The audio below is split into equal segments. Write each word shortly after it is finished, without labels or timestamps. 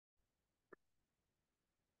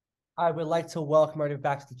I would like to welcome everybody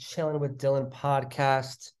back to the Chilling with Dylan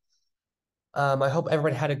podcast. I hope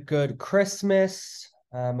everybody had a good Christmas,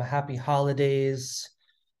 happy holidays.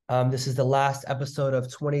 This is the last episode of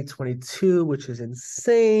 2022, which is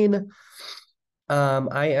insane.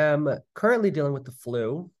 I am currently dealing with the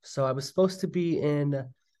flu, so I was supposed to be in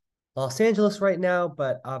Los Angeles right now,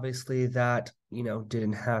 but obviously that,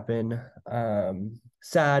 didn't happen.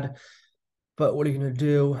 Sad, but what are you gonna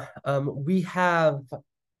do? We have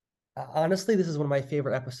Honestly, this is one of my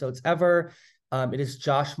favorite episodes ever. It is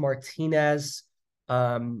Josh Martinez,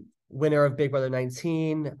 winner of Big Brother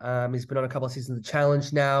 19. He's been on a couple of seasons of the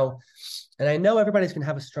challenge now. And I know everybody's going to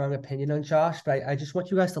have a strong opinion on Josh, but I just want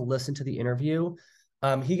you guys to listen to the interview.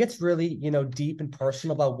 He gets really, deep and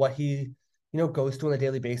personal about what he, goes through on a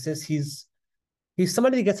daily basis. He's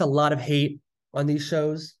somebody that gets a lot of hate on these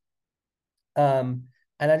shows. And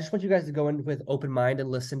I just want you guys to go in with open mind and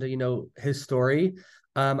listen to, his story.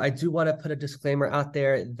 I do want to put a disclaimer out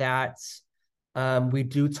there that we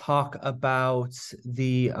do talk about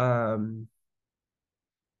the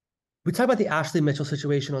Ashley Mitchell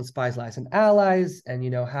situation on Spies, Lies, and Allies,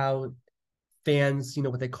 and how fans,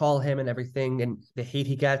 what they call him and everything, and the hate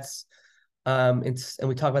he gets. And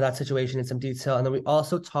we talk about that situation in some detail, and then we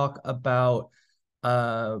also talk about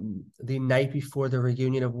the night before the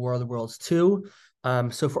reunion of War of the Worlds 2.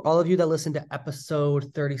 So for all of you that listened to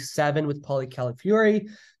episode 37 with Paulie Calafiore,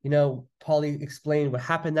 Paulie explained what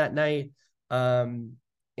happened that night, and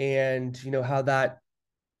how that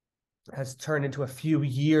has turned into a few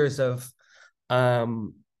years of I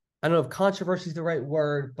don't know if controversy is the right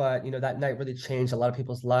word, but that night really changed a lot of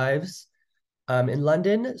people's lives in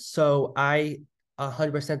London. So I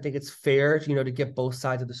 100% think it's fair, to get both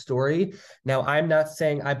sides of the story. Now, I'm not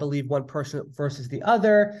saying I believe one person versus the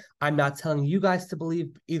other. I'm not telling you guys to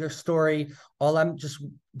believe either story. All I'm just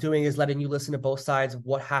doing is letting you listen to both sides of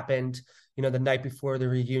what happened, the night before the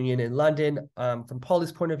reunion in London, from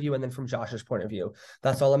Paulie's point of view and then from Josh's point of view.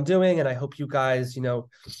 That's all I'm doing. And I hope you guys,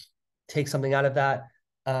 take something out of that.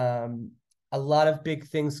 A lot of big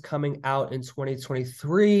things coming out in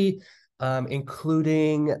 2023.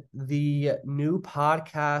 Including the new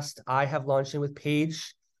podcast I have launched in with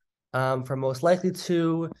Paige from Most Likely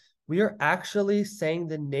To. We are actually saying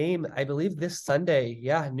the name, I believe, this Sunday.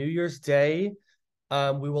 Yeah, New Year's Day.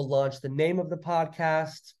 We will launch the name of the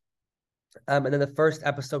podcast. And then the first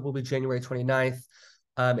episode will be January 29th.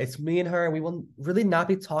 It's me and her, and we will really not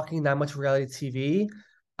be talking that much reality TV.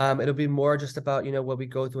 It'll be more just about, what we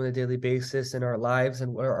go through on a daily basis in our lives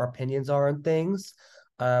and what our opinions are on things.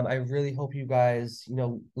 I really hope you guys,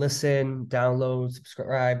 listen, download,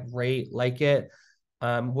 subscribe, rate, like it.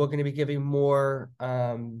 We're going to be giving more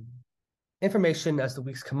information as the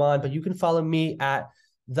weeks come on, but you can follow me at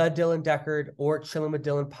the Dylan Deckard or Chilling with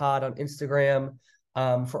Dylan Pod on Instagram.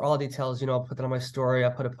 For all details, I'll put that on my story.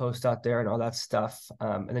 I'll put a post out there and all that stuff.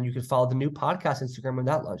 And then you can follow the new podcast Instagram when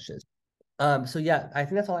that launches. So yeah, I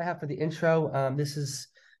think that's all I have for the intro. This is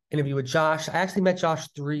interview with Josh. I actually met Josh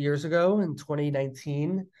 3 years ago in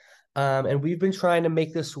 2019. And we've been trying to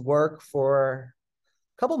make this work for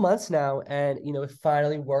a couple months now. And, it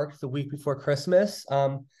finally worked the week before Christmas.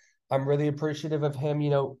 I'm really appreciative of him,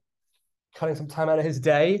 cutting some time out of his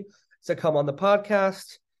day to come on the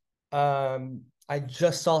podcast. I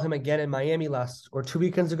just saw him again in Miami last or 2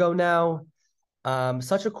 weekends ago now.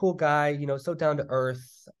 Such a cool guy, so down to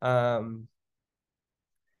earth.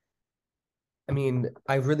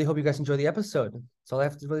 I really hope you guys enjoy the episode. That's all I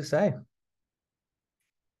have to really say.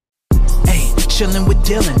 Hey, chilling with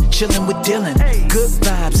Dylan. Hey. Good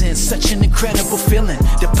vibes and such an incredible feeling.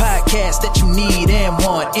 The podcast that you need and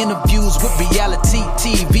want. Interviews with reality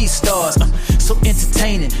TV stars. So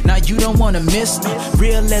entertaining. Now you don't want to miss.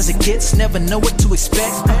 Real as it gets, never know what to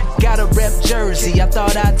expect. Got a rep jersey, I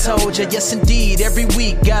thought I told you. Yes, indeed. Every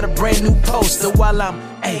week, got a brand new poster while I'm,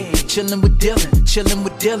 chilling with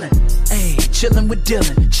Dylan. Hey, chilling with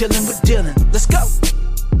Dylan. Let's go.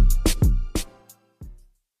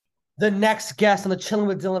 The next guest on the Chilling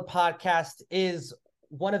with Dylan podcast is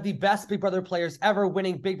one of the best Big Brother players ever,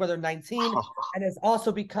 winning Big Brother 19, and has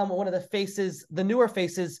also become one of the newer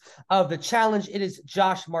faces of the challenge. It is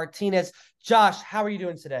Josh Martinez. Josh, how are you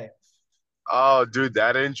doing today? Oh, dude,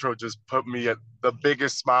 that intro just put me at the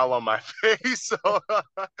biggest smile on my face. So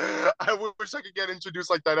I wish I could get introduced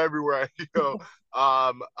like that everywhere I go.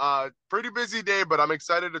 Pretty busy day, but I'm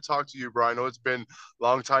excited to talk to you, bro. I know it's been a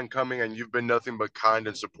long time coming, and you've been nothing but kind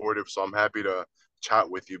and supportive. So I'm happy to chat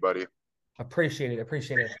with you, buddy. Appreciate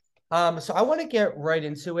it. So I want to get right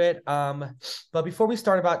into it. But before we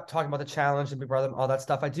start about talking about the challenge and Big Brother and all that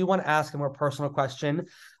stuff, I do want to ask a more personal question.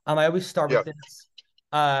 I always start with this.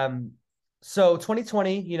 So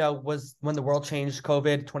 2020, was when the world changed.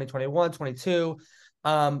 COVID, 2021, 22.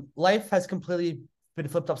 Life has completely been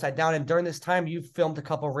flipped upside down. And during this time, you filmed a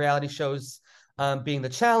couple of reality shows, being The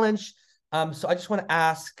Challenge. So I just want to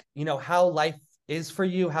ask, how life is for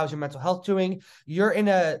you. How's your mental health doing? You're in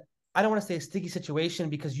I don't want to say a sticky situation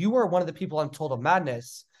because you were one of the people on Total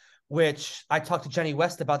Madness, which I talked to Jenny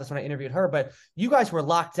West about this when I interviewed her, but you guys were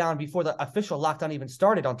locked down before the official lockdown even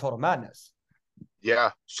started on Total Madness.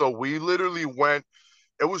 Yeah. So we literally went,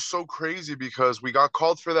 it was so crazy because we got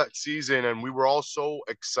called for that season and we were all so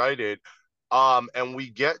excited. And we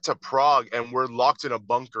get to Prague and we're locked in a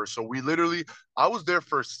bunker. So we literally, I was there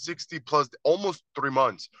for 60 plus, almost 3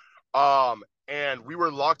 months. And we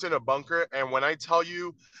were locked in a bunker. And when I tell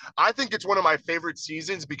you, I think it's one of my favorite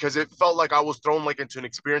seasons because it felt like I was thrown like into an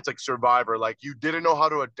experience like Survivor. Like you didn't know how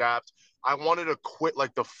to adapt. I wanted to quit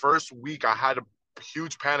like the first week. I had a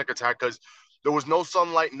huge panic attack because there was no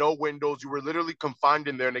sunlight, no windows. You were literally confined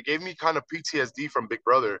in there. And it gave me kind of PTSD from Big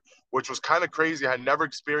Brother, which was kind of crazy. I had never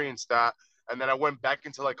experienced that. And then I went back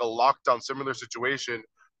into like a lockdown similar situation.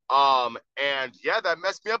 And yeah, that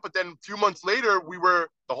messed me up. But then a few months later,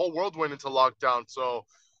 the whole world went into lockdown. So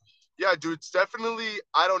yeah, dude, it's definitely,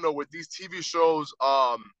 I don't know, with these TV shows,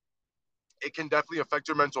 it can definitely affect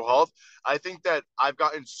your mental health. I think that I've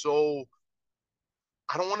gotten so,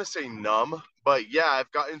 I don't want to say numb, but yeah,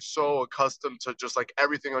 I've gotten so accustomed to just like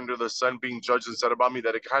everything under the sun being judged and said about me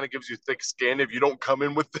that it kind of gives you thick skin. If you don't come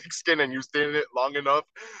in with thick skin and you stay in it long enough,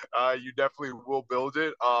 you definitely will build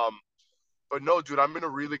it. But no, dude, I'm in a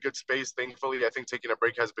really good space. Thankfully, I think taking a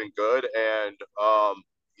break has been good, and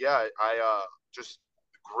yeah, I just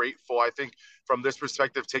grateful. I think from this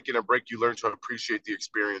perspective, taking a break, you learn to appreciate the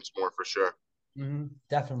experience more for sure.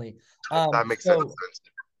 Definitely. That makes sense.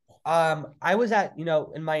 So I was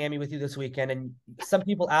in Miami with you this weekend, and some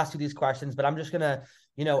people asked you these questions, but I'm just gonna,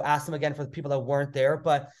 ask them again for the people that weren't there.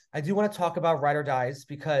 But I do want to talk about Ride or Dies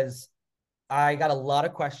because I got a lot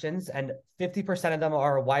of questions, and 50% of them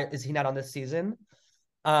are, why is he not on this season?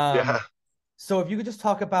 Um, Yeah. so if you could just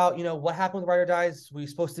talk about, what happened with Ride or Dies. Were you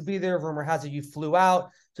supposed to be there? Rumor has it you flew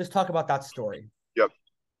out. Just talk about that story. Yep.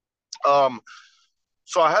 Um,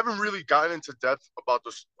 so I haven't really gotten into depth about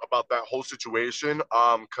that whole situation.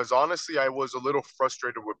 Because honestly, I was a little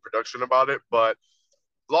frustrated with production about it. But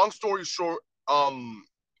long story short,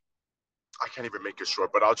 I can't even make it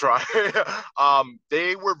short, but I'll try.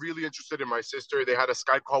 They were really interested in my sister. They had a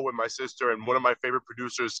Skype call with my sister, and one of my favorite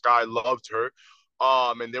producers, Sky, loved her.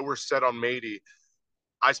 And they were set on Mady.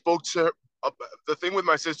 I spoke to her. The thing with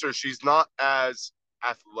my sister, she's not as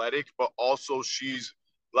athletic, but also she's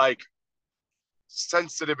like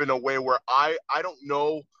sensitive in a way where I don't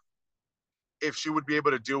know if she would be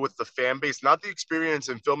able to deal with the fan base, not the experience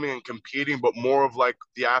in filming and competing, but more of like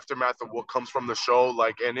the aftermath of what comes from the show.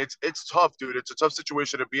 Like, and it's tough, dude. It's a tough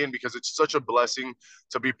situation to be in because it's such a blessing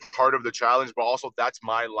to be part of the challenge, but also that's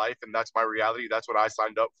my life and that's my reality. That's what I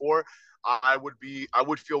signed up for. I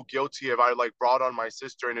would feel guilty if I like brought on my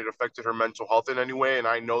sister and it affected her mental health in any way. And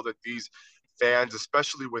I know that these fans,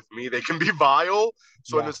 especially with me, they can be vile.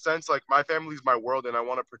 So in Yeah. a sense, like my family's my world and I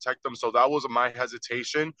want to protect them. So that was my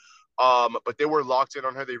hesitation. But they were locked in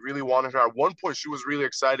on her. They really wanted her. At one point, she was really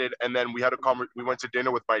excited, and then we went to dinner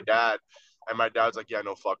with my dad, and my dad's like, "Yeah,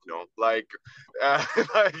 no, fuck no." Like,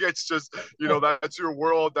 like it's just that's your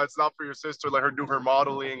world. That's not for your sister. Let her do her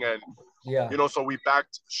modeling, and Yeah. so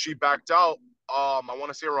She backed out. I want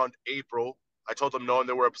to say around April. I told them no, and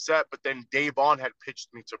they were upset. But then Dave Vaughn had pitched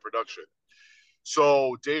me to production.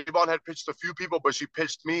 So Davon had pitched a few people, but she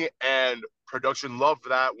pitched me, and production loved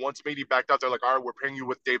that. Once Mady backed out, they're like, "All right, we're paying you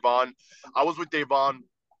with Davon." I was with Davon.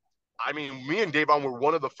 I mean, me and Davon were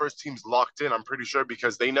one of the first teams locked in. I'm pretty sure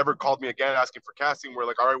because they never called me again asking for casting. We're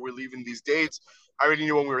like, "All right, we're leaving these dates." I already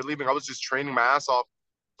knew when we were leaving. I was just training my ass off.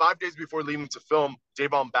 5 days before leaving to film,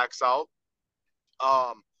 Davon backs out.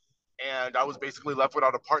 Um, and I was basically left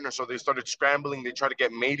without a partner. So they started scrambling. They tried to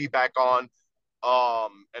get Mady back on.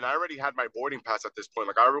 And I already had my boarding pass at this point.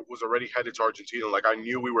 Like I was already headed to Argentina. Like I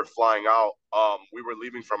knew we were flying out. We were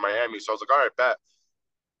leaving from Miami. So I was like, all right, bet.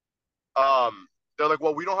 They're like,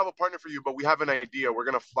 well, we don't have a partner for you, but we have an idea. We're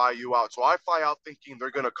gonna fly you out. So I fly out thinking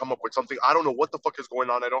they're gonna come up with something. I don't know what the fuck is going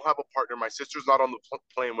on. I don't have a partner. My sister's not on the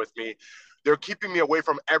plane with me. They're keeping me away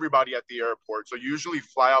from everybody at the airport. So you usually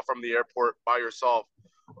fly out from the airport by yourself.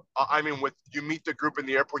 I mean, with you meet the group in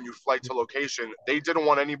the airport and you fly to location. They didn't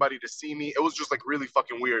want anybody to see me. It was just like really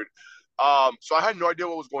fucking weird. So I had no idea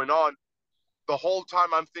what was going on. The whole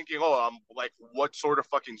time I'm thinking, oh, I'm like, what sort of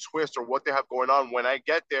fucking twist or what they have going on? When I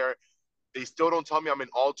get there, they still don't tell me I'm an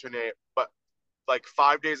alternate, but like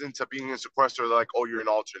 5 days into being in sequester, they're like, oh, you're an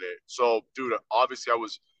alternate. So, dude, obviously I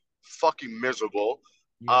was fucking miserable.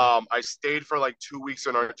 Yeah. I stayed for like 2 weeks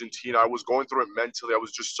in Argentina. I was going through it mentally. I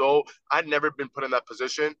was just so I'd never been put in that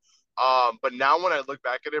position. But now when I look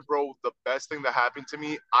back at it, bro, the best thing that happened to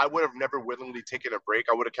me, I would have never willingly taken a break.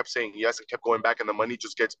 I would have kept saying yes and kept going back, and the money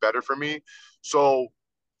just gets better for me. So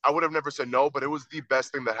I would have never said no, but it was the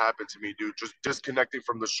best thing that happened to me, dude. Just disconnecting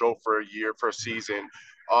from the show for a year, for a season,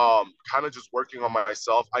 kind of just working on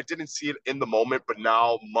myself. I didn't see it in the moment, but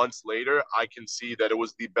now months later, I can see that it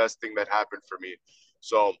was the best thing that happened for me.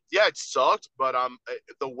 So yeah, it sucked, but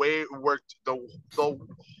the way it worked, the whole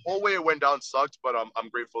way it went down sucked. But I'm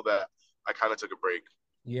grateful that I kind of took a break.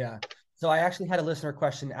 Yeah. So I actually had a listener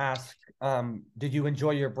question ask, did you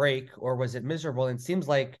enjoy your break or was it miserable? And it seems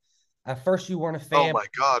like at first you weren't a Oh fan, my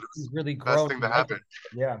god, you've really best grown thing to that like happened.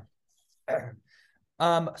 it. Yeah.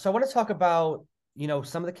 So I want to talk about,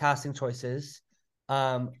 some of the casting choices.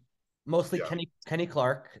 Um, Mostly Yeah, Kenny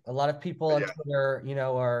Clark. A lot of people on yeah, Twitter,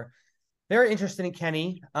 are very interested in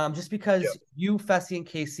Kenny. Just yeah, because you, Fessy, and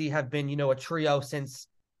Casey have been, a trio since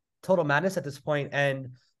Total Madness at this point, and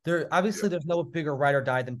there yeah. obviously there's no bigger ride or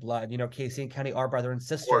die than blood. Casey and Kenny are brother and Of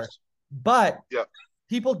sister, course. but Yeah,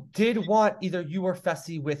 people did want either you or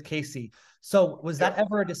Fessy with Casey. So was yeah, that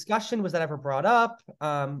ever a discussion? Was that ever brought up?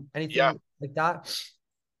 yeah. Anything like that?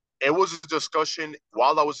 It was a discussion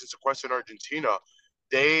while I was in sequester in Argentina.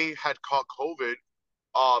 They had caught COVID.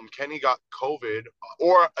 Kenny got COVID,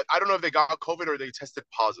 or I don't know if they got COVID or they tested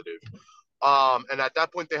positive. And at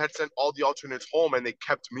that point, they had sent all the alternates home, and they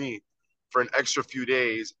kept me for an extra few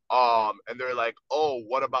days. And they're like, "Oh,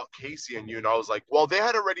 what about Casey and you?" And I was like, "Well, they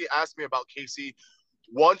had already asked me about Casey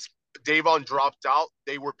once Davon dropped out,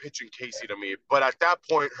 they were pitching Casey to me. But at that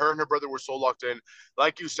point, her and her brother were so locked in.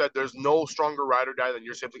 Like you said, there's no stronger ride or die than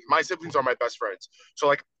your siblings. My siblings are my best friends. So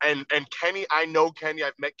like, and Kenny, I know Kenny.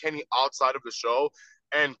 I've met Kenny outside of the show,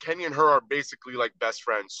 and Kenny and her are basically like best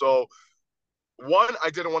friends. So one, I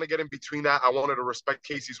didn't want to get in between that. I wanted to respect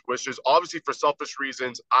Casey's wishes. Obviously, for selfish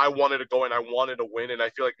reasons, I wanted to go and I wanted to win. And I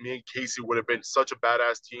feel like me and Casey would have been such a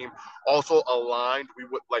badass team. Also aligned, we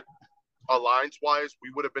would like alliance wise, we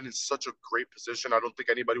would have been in such a great position. I don't think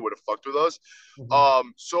anybody would have fucked with us.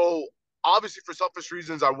 Mhm. So obviously for selfish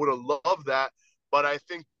reasons, I would have loved that. But I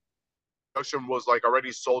think production was like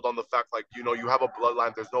already sold on the fact, like, you have a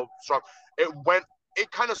bloodline, there's no strong.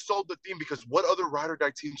 It kind of sold the theme because what other ride or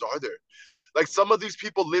die teams are there? Like some of these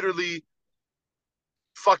people literally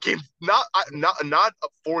fucking not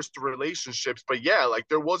forced relationships, but yeah, like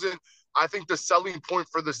there wasn't. I think the selling point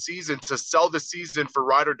for the season to sell the season for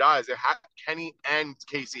Ride or Dies, it had Kenny and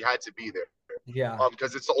Casey had to be there, Yeah,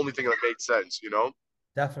 because it's the only thing that made sense.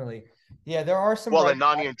 definitely. Yeah, there are some Well, right. and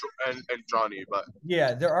Nani and Johnny, but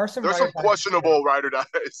Yeah, there are some there's right. some questionable Ride or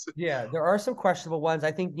Dies. Yeah, there are some questionable ones.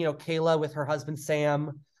 I think Kayla with her husband Sam,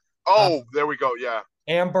 uh, Oh, there we go. Yeah,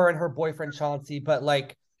 Amber and her boyfriend Chauncey. But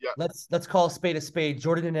like, yeah. let's call a spade a spade.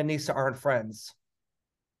 Jordan and Anissa aren't friends.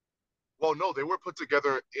 Well, no, they were put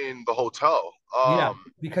together in the hotel. Yeah,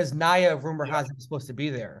 because Naya, rumor Yeah. has it, was supposed to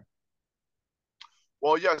be there.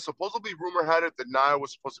 Well, yeah, supposedly rumor had it that Naya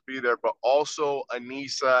was supposed to be there, but also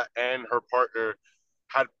Anissa and her partner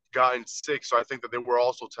had gotten sick. So I think that they were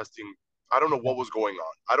also testing. I don't know what was going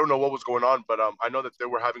on. I don't know what was going on, but I know that they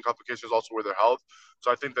were having complications also with their health.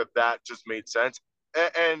 So I think that that just made sense.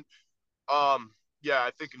 And yeah,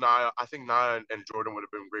 I think Naya and Jordan would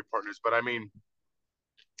have been great partners. But I mean,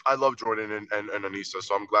 I love Jordan and Anissa,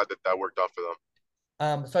 so I'm glad that that worked out for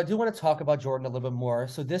them. So I do want to talk about Jordan a little bit more.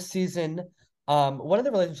 So this season, one of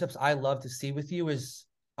the relationships I love to see with you is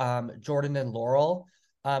Jordan and Laurel.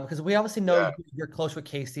 Because we obviously know Yeah, you're close with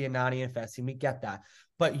Casey and Nani and Fessy, and we get that.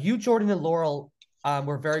 But you, Jordan and Laurel,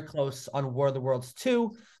 were very close on War of the Worlds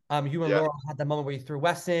too. You and yeah, Laurel had that moment where you threw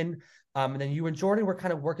Wes in. And then you and Jordan were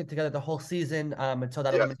kind of working together the whole season until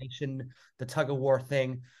that yeah. elimination, the tug of war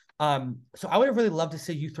thing. So I would have really loved to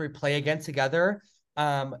see you three play again together.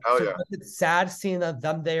 Hell So yeah. was it sad seeing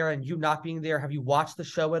them there and you not being there? Have you watched the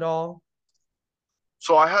show at all?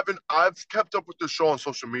 So I haven't. I've kept up with the show on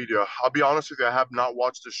social media. I'll be honest with you. I have not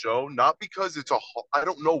watched the show, not because it's a. I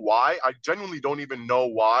don't know why. I genuinely don't even know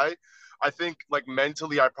why. I think like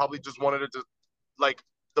mentally, I probably just wanted to like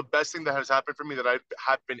the best thing that has happened for me that I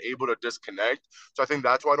have been able to disconnect. So I think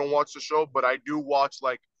that's why I don't watch the show. But I do watch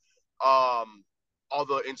like um all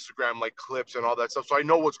the Instagram like clips and all that stuff. So I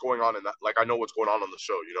know what's going on in that. Like I know what's going on the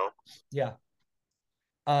show. Yeah.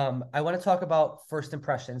 I want to talk about first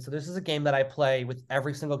impressions. So this is a game that I play with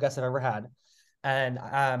every single guest I've ever had. And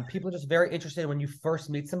people are just very interested when you first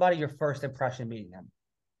meet somebody, your first impression meeting them.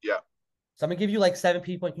 Yeah. So I'm gonna give you like seven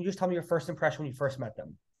people. And can you just tell me your first impression when you first met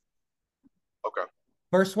them? Okay.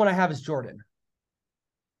 First one I have is Jordan.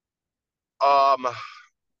 Um.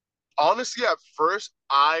 honestly, at first,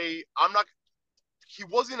 I'm not. He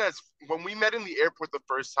wasn't as when we met in the airport the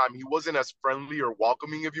first time. He wasn't as friendly or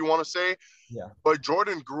welcoming, if you want to say. Yeah. But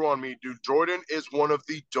Jordan grew on me, dude. Jordan is one of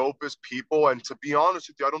the dopest people. And to be honest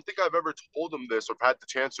with you, I don't think I've ever told him this or had the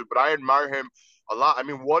chance to, but I admire him a lot. I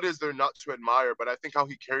mean, what is there not to admire? But I think how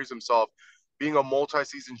he carries himself, being a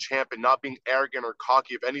multi-season champ and not being arrogant or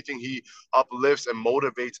cocky. If anything, he uplifts and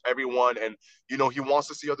motivates everyone. And, he wants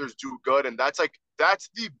to see others do good. And that's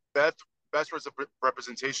the best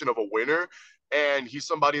representation of a winner. And he's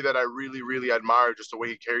somebody that I really, really admire, just the way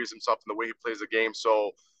he carries himself and the way he plays the game.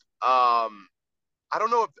 So, I don't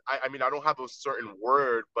know if I mean I don't have a certain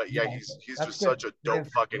word, but yeah, Yeah, he's that's just good. such a Good dope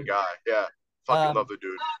answer. fucking guy. Yeah, fucking love Um, the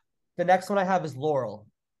dude. the next one I have is Laurel.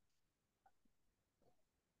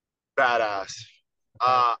 Badass. Okay.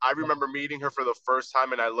 I remember meeting her for the first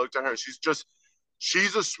time, and I looked at her, and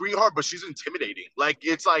she's a sweetheart, but she's intimidating. Like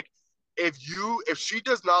it's like if she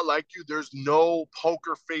does not like you, there's no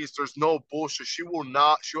poker face, there's no bullshit.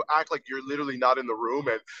 She'll act like you're literally not in the room,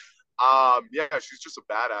 and yeah, she's just a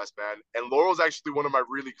badass, man. And Laurel's actually one of my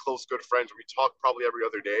really close good friends. We talk probably every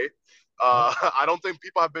other day. Oh, I don't think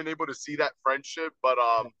people have been able to see that friendship, but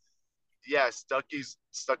yeah. yeah, Stucky's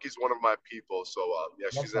one of my people. So yeah,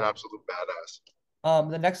 Love she's an that. absolute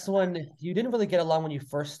badass. The next one, you didn't really get along when you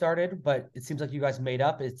first started, but it seems like you guys made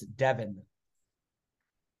up. It's Devin.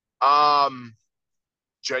 Um,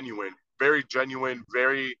 Genuine, very genuine,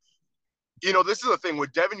 very. This is the thing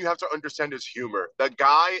with Devin. You have to understand his humor. That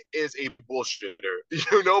guy is a bullshitter,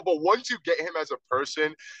 But once you get him as a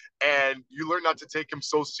person, and you learn not to take him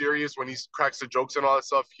so serious when he cracks the jokes and all that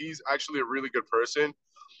stuff, he's actually a really good person.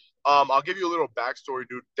 I'll give you a little backstory,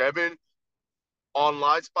 dude. Devin on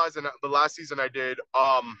Live Spies and the last season I did,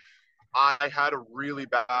 I had a really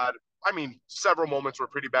bad. I mean, several moments were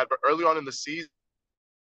pretty bad, but early on in the season,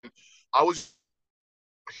 I was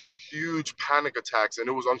huge panic attacks and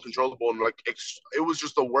it was uncontrollable and like it was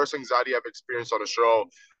just the worst anxiety I've experienced on a show.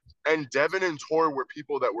 And Devin and Tori were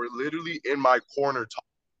people that were literally in my corner,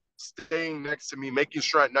 staying next to me, making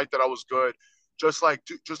sure at night that I was good. Just like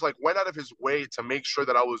went out of his way to make sure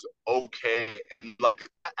that I was okay. And like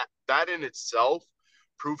that in itself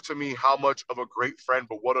proved to me how much of a great friend,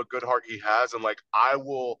 but what a good heart he has. And like I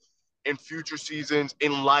will in future seasons,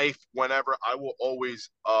 in life, whenever I will always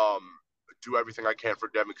do everything I can for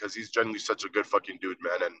Devin because he's genuinely such a good fucking dude,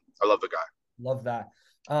 man. And I love the guy. Love that.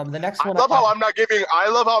 The next I one I love have, how I'm not giving. I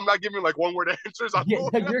love how I'm not giving like one word answers. I'm yeah,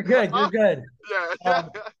 going, you're good. You're good. yeah. Um,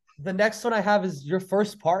 the next one I have is your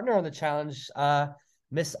first partner on the challenge,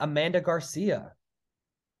 Miss Amanda Garcia.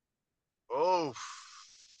 Oh,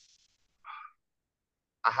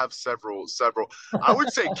 I have several. I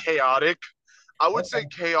would say chaotic. I would say Okay.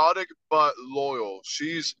 chaotic, but loyal.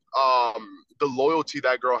 She's the loyalty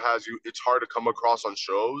that girl has. It's hard to come across on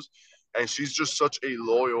shows, and she's just such a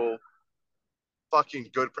loyal, fucking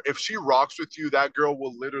good. If she rocks with you, that girl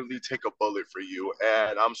will literally take a bullet for you.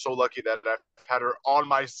 And I'm so lucky that I've had her on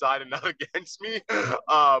my side and not against me,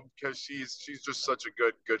 because she's just such a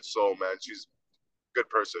good soul, man. She's a good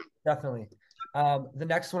person. Definitely. The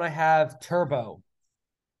next one I have Turbo.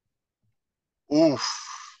 Oof,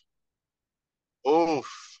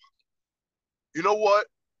 oof. You know what?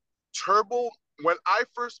 Turbo. When I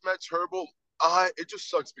first met Turbo, it just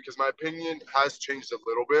sucks because my opinion has changed a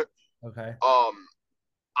little bit. Okay. Um,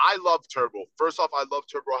 I love Turbo. First off, I love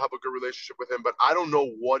Turbo. I have a good relationship with him, but I don't know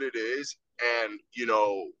what it is. And,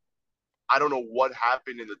 I don't know what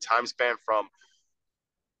happened in the time span from,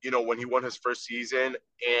 when he won his first season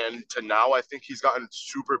and to now. I think he's gotten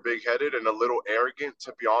super big headed and a little arrogant,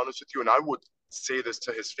 to be honest with you. And I would say this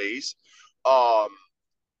to his face. Um,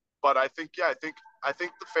 but I think, yeah, I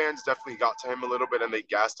think the fans definitely got to him a little bit and they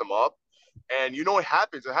gassed him up. And it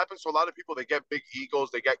happens. It happens to a lot of people. They get big egos,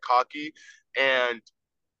 they get cocky, and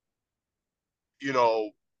you know,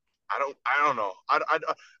 I don't know. I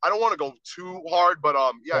don't want to go too hard, but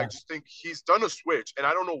yeah, I Yeah. just think he's done a switch, and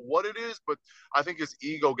I don't know what it is, but I think his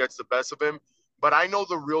ego gets the best of him. But I know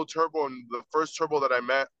the real Turbo and the first Turbo that I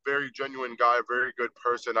met, very genuine guy, very good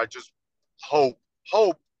person. I just hope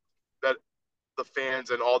that the fans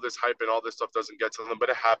and all this hype and all this stuff doesn't get to them, but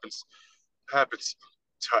it happens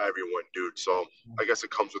to everyone, dude. So I guess it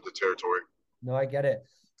comes with the territory. No, I get it.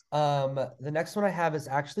 The next one I have is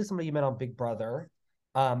actually somebody you met on Big Brother.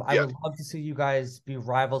 I Yeah, would love to see you guys be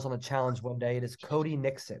rivals on the challenge one day. It is Cody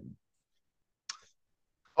Nixon.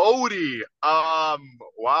 Cody.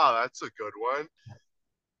 Wow, that's a good one.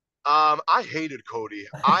 I hated Cody.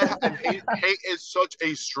 And hate is such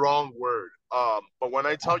a strong word. But when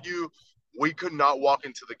I tell you we could not walk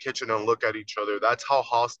into the kitchen and look at each other, that's how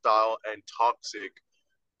hostile and toxic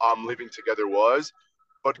living together was.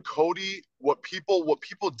 But Cody, what people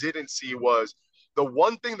didn't see was the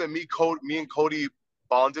one thing that me and Cody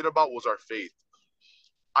bonded about was our faith.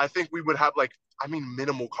 I think we would have like, I mean,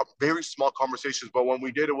 minimal, very small conversations, but when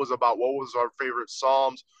we did, it was about what was our favorite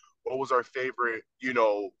psalms, what was our favorite,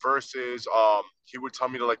 verses. He would tell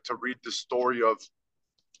me to read the story of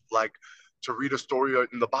like to read a story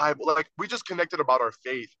in the Bible. Like we just connected about our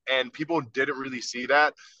faith, and people didn't really see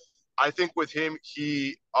that. I think with him,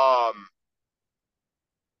 he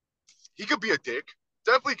could be a dick.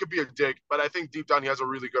 Definitely could be a dick, but I think deep down he has a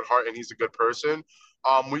really good heart and he's a good person.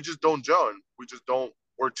 We just don't gel. We just don't.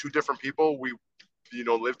 We're two different people. We,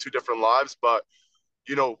 live two different lives, but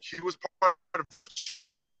he was part of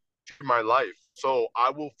my life. So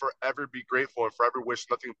I will forever be grateful and forever wish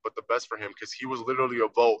nothing but the best for him because he was literally a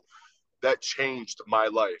vote that changed my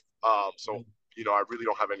life. So I really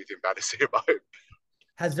don't have anything bad to say about it.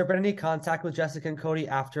 Has there been any contact with Jessica and Cody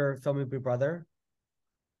after filming Big Brother?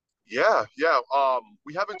 Yeah, yeah.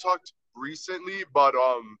 We haven't talked recently, but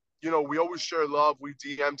we always share love. We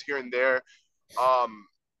DM'd here and there. Um,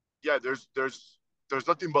 yeah, there's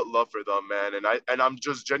nothing but love for them, man. And I'm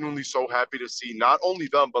just genuinely so happy to see not only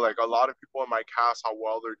them, but like a lot of people in my cast how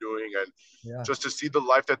well they're doing, and Yeah. just to see the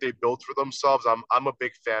life that they built for themselves. I'm a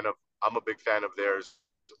big fan of theirs.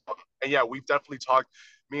 And yeah, we've definitely talked.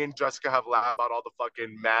 Me and Jessica have laughed about all the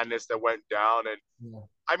fucking madness that went down, and Yeah.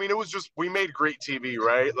 I mean, it was just we made great TV,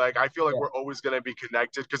 right? Like I feel like Yeah. we're always gonna be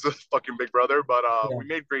connected because of fucking Big Brother, but Yeah. we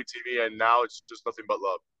made great TV, and now it's just nothing but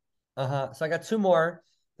love. Uh-huh. So I got two more.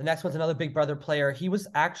 The next one's another Big Brother player. He was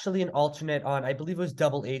actually an alternate on, I believe it was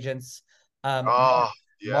Double Agents. Mark, Oh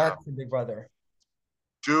yeah, Mark from Big Brother.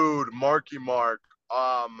 dude, Marky Mark.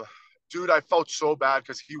 Um, dude, I felt so bad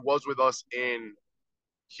because he was with us in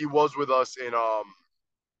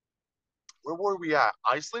where were we at?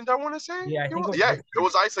 Iceland, I want to say. Yeah, I think it was Yeah, it Iceland.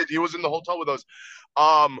 was Iceland. He was in the hotel with us.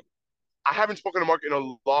 Um, I haven't spoken to Mark in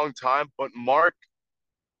a long time, but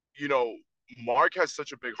you know, Mark has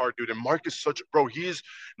such a big heart, dude. And Mark is such bro. He's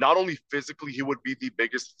not only physically, he would be the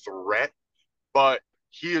biggest threat, but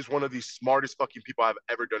he is one of the smartest fucking people I've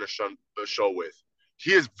ever done a show with.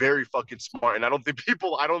 He is very fucking smart, and I don't think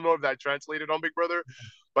people. I don't know if that translated on Big Brother,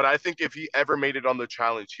 but I think if he ever made it on the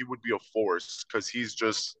challenge, he would be a force because he's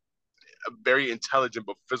just a very intelligent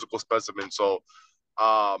but physical specimen. So,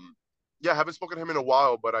 um, yeah, I haven't spoken to him in a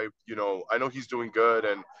while, but I know he's doing good,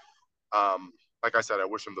 and um, like I said, I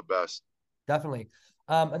wish him the best. Definitely.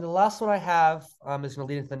 And the last one I have is going to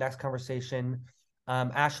lead into the next conversation.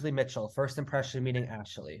 Ashley Mitchell, first impression meeting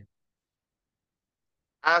Ashley.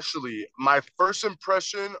 Ashley, my first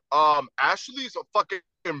impression, Ashley's a fucking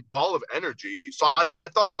ball of energy. So I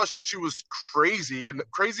thought she was crazy,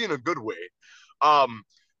 crazy in a good way. Um,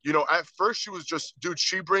 at first she was just, dude,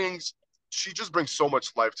 she just brings so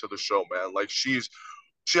much life to the show, man. Like she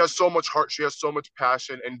has so much heart, she has so much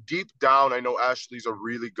passion, and deep down, I know Ashley's a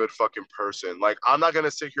really good fucking person. Like I'm not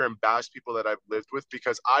gonna sit here and bash people that I've lived with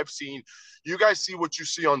because I've seen, you guys see what you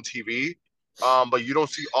see on TV, but you don't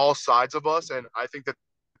see all sides of us, and I think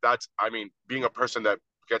that's, I mean, being a person that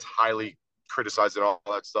gets highly criticized and all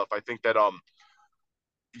that stuff. I think that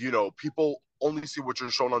people only see what you're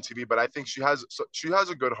shown on TV, but I think she has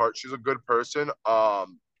a good heart. She's a good person.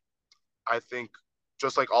 I think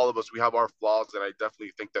just like all of us, we have our flaws, and I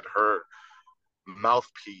definitely think that her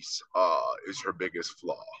mouthpiece is her biggest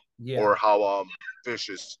flaw, Yeah. or how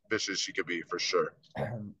vicious she could be for sure.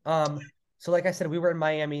 um, so like I said, we were in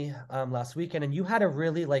Miami last weekend, and you had a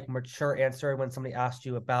really like mature answer when somebody asked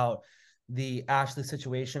you about the Ashley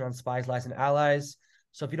situation on Spies, Lies, and Allies.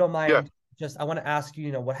 So if you don't Yeah, mind, just I want to ask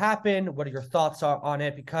you, what happened, what are your thoughts on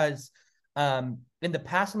it? Because in the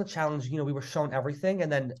past on the challenge, we were shown everything,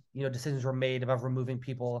 and then decisions were made about removing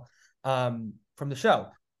people from the show.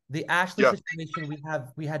 The Ashley yeah, situation,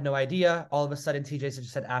 we had no idea. All of a sudden, TJ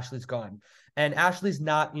just said Ashley's gone, and Ashley's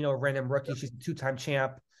not a random rookie. She's a two-time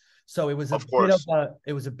champ, so of course.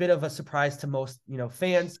 it was a bit of a surprise to most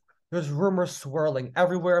fans. There's rumors swirling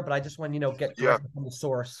everywhere, but I just want get Yeah, directly from the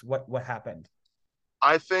source what happened.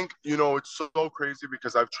 I think, it's so crazy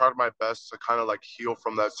because I've tried my best to kind of like heal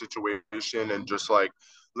from that situation and just like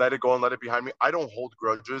let it go and let it behind me. I don't hold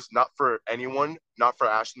grudges, not for anyone, not for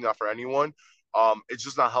Ashley, not for anyone. It's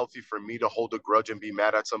just not healthy for me to hold a grudge and be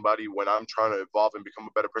mad at somebody when I'm trying to evolve and become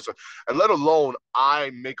a better person. And let alone I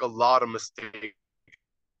make a lot of mistakes,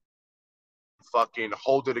 fucking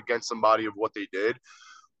hold it against somebody of what they did.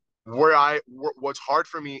 What's hard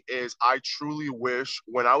for me is I truly wish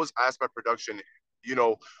when I was asked by production, you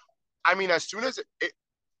know, I mean, as soon as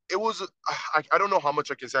it was, I don't know how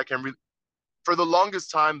much I can say. I can really. for the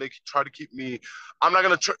longest time they try to keep me. I'm not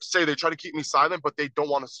gonna say they try to keep me silent, but they don't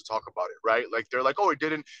want us to talk about it, right? Like they're like, oh, it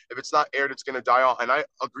didn't. If it's not aired, it's gonna die off, and I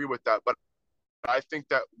agree with that. But I think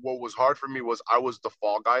that what was hard for me was I was the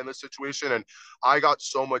fall guy in this situation, and I got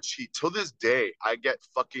so much heat. Till this day, I get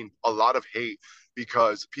fucking a lot of hate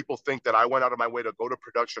because people think that I went out of my way to go to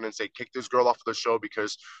production and say kick this girl off the show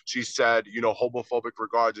because she said, you know, homophobic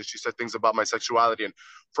regards and she said things about my sexuality. And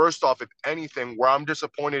first off, if anything, where I'm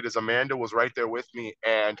disappointed is Amanda was right there with me,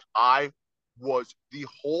 and I was the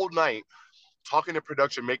whole night talking to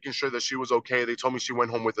production, making sure that she was okay. They told me she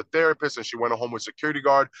went home with a therapist and she went home with security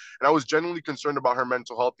guard. And I was genuinely concerned about her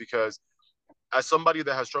mental health because as somebody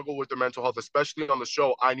that has struggled with their mental health, especially on the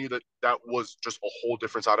show, I knew that that was just a whole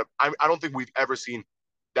different side of. I don't think we've ever seen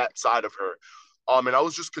that side of her. And I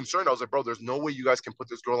was just concerned. I was like, bro, there's no way you guys can put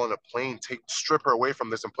this girl on a plane, strip her away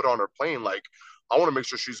from this, and put her on her plane. Like, I want to make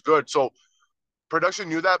sure she's good. So production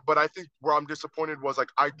knew that, but I think where I'm disappointed was like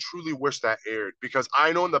I truly wish that aired because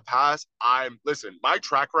I know in the past listen, my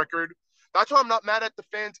track record. That's why I'm not mad at the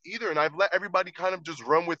fans either, and I've let everybody kind of just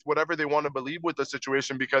run with whatever they want to believe with the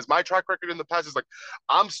situation because my track record in the past is like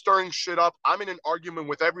I'm stirring shit up. I'm in an argument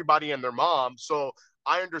with everybody and their mom, so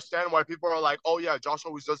I understand why people are like, oh yeah, Josh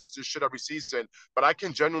always does this shit every season, but I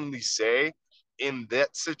can genuinely say in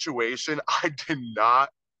that situation, I did not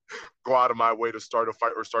go out of my way to start a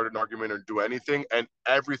fight or start an argument or do anything. And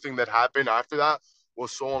everything that happened after that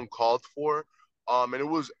was so uncalled for. And it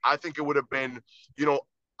was, I think it would have been, you know,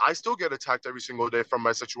 I still get attacked every single day from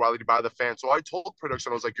my sexuality by the fans. So I told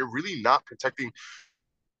production, I was like, you're really not protecting.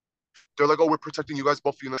 They're like, oh, we're protecting you guys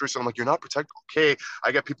both for you in the streets. And I'm like, you're not protecting. Okay.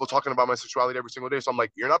 I get people talking about my sexuality every single day. So I'm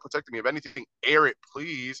like, you're not protecting me. If anything, air it,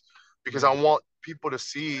 please. Because I want people to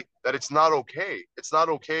see that it's not okay. It's not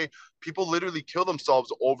okay. People literally kill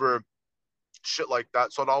themselves over shit like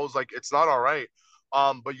that. So I was like, it's not all right.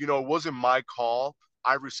 But you know, it wasn't my call.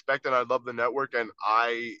 I respect and I love the network and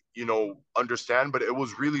I, you know, understand, but it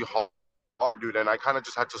was really hard, dude. And I kind of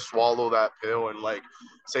just had to swallow that pill and like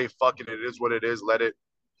say, fuck it, it is what it is. Let it,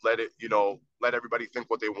 you know, let everybody think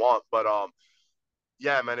what they want. But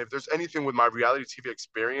yeah, man, if there's anything with my reality TV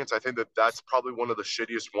experience, I think that that's probably one of the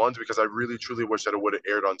shittiest ones because I really truly wish that it would have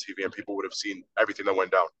aired on TV and people would have seen everything that went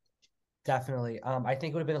down. Definitely. I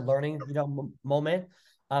think it would have been a learning, moment.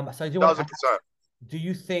 So I do want to Thousand ask, percent. do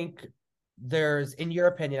you think there's, in your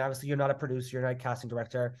opinion, obviously you're not a producer, you're not a casting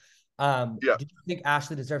director. Yeah. Do you think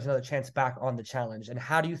Ashley deserves another chance back on the challenge? And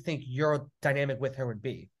how do you think your dynamic with her would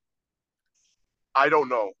be? I don't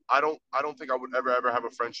know. I don't think I would ever have a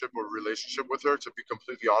friendship or relationship with her. To be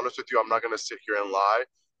completely honest with you, I'm not gonna sit here and lie.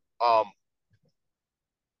 Um,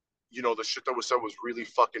 you know, the shit that was said was really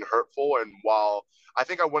fucking hurtful. And while I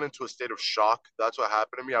think I went into a state of shock, that's what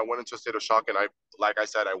happened to me. I went into a state of shock, and like I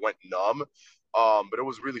said, I went numb. But it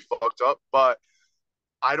was really fucked up. But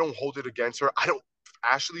I don't hold it against her. I don't.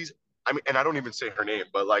 Ashley's. I mean, and I don't even say her name,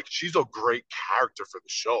 but like she's a great character for the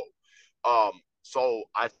show. So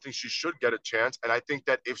I think she should get a chance. And I think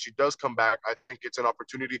that if she does come back, I think it's an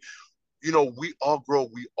opportunity. You know, we all grow,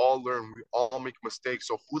 we all learn, we all make mistakes.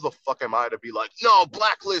 So who the fuck am I to be like, no,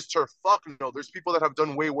 blacklist her? Fuck no. There's people that have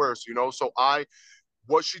done way worse, you know? So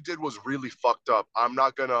what she did was really fucked up. I'm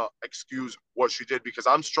not gonna excuse what she did because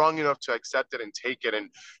I'm strong enough to accept it and take it and,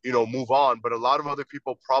 you know, move on. But a lot of other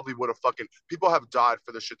people probably would have people have died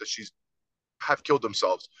for the shit that she's have killed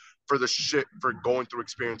themselves for the shit for going through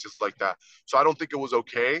experiences like that. So I don't think it was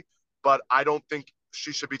okay, but I don't think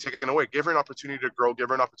she should be taken away. Give her an opportunity to grow, give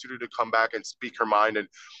her an opportunity to come back and speak her mind and,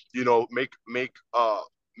 you know, make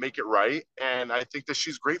it right. And I think that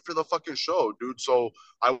she's great for the fucking show, dude. So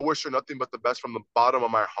I wish her nothing but the best from the bottom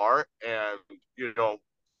of my heart. And, you know,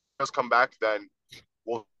 just come back, then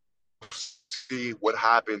we'll see what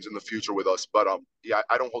happens in the future with us. But yeah,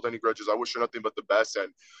 I don't hold any grudges. I wish her nothing but the best.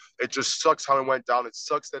 And it just sucks how it went down. It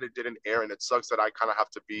sucks that it didn't air, and it sucks that I kind of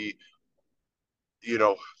have to be, you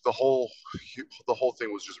know, the whole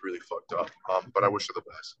thing was just really fucked up. But I wish her the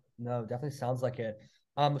best. No, definitely sounds like it.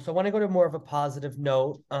 So I want to go to more of a positive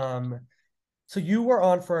note. So you were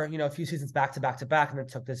on for, a few seasons back to back to back, and then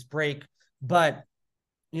took this break. But,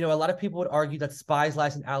 a lot of people would argue that Spies,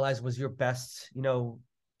 Lies, and Allies was your best,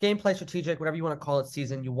 gameplay, strategic, whatever you want to call it,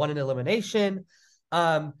 season. You won an elimination.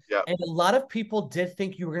 Yeah. And a lot of people did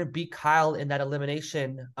think you were going to beat Kyle in that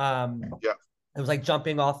elimination. Yeah. It was like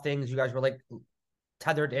jumping off things. You guys were like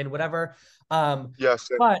tethered in, whatever. Yes.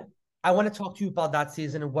 But I want to talk to you about that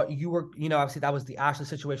season and what you were, obviously that was the Ashley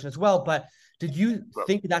situation as well. But did you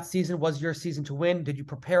think that season was your season to win? Did you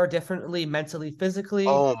prepare differently, mentally, physically?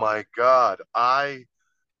 Oh my God. I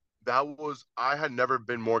had never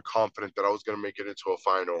been more confident that I was going to make it into a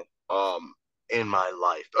final. in my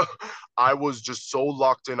life. I was just so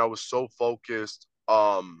locked in. I was so focused.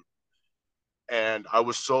 And I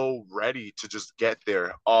was so ready to just get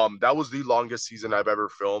there. That was the longest season I've ever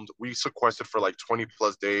filmed. We sequestered for like 20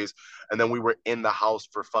 plus days, and then we were in the house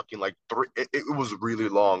for fucking like three. It was really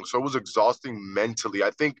long, so it was exhausting mentally.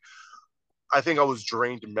 I think I was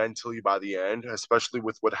drained mentally by the end, especially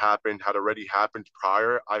with what happened had already happened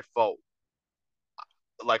prior. I felt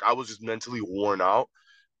like I was just mentally worn out.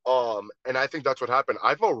 And I think that's what happened.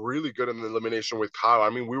 I felt really good in the elimination with Kyle. I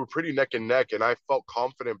mean, we were pretty neck and neck, and I felt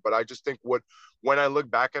confident. But I just think when I look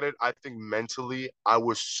back at it, I think mentally I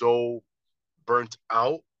was so burnt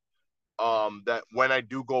out that when I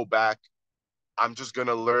do go back, I'm just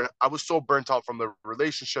gonna learn. I was so burnt out from the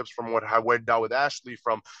relationships, from what I went down with Ashley,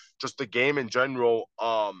 from just the game in general,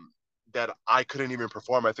 that I couldn't even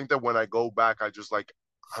perform. I think that when I go back, I just like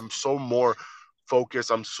I'm so more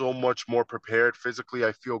focused. I'm so much more prepared physically.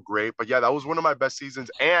 I feel great. But yeah, that was one of my best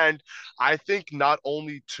seasons. And I think not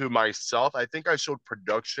only to myself, I think I showed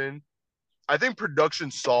production. I think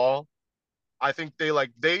production saw. I think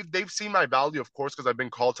they've seen my value, of course, because I've been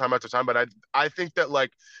called time after time. But I think that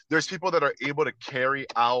like there's people that are able to carry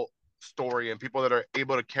out story and people that are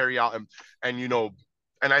able to carry out and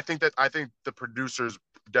and I think the producers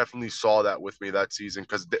definitely saw that with me that season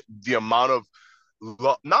because the amount of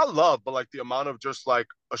not love, but like the amount of just like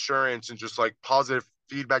assurance and just like positive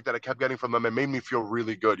feedback that I kept getting from them, it made me feel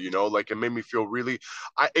really good, like it made me feel really,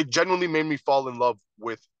 it genuinely made me fall in love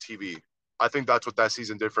with TV. I think that's what that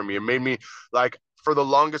season did for me. It made me like, for the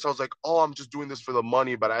longest, I was like, oh, I'm just doing this for the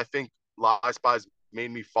money. But I think Lie Spies made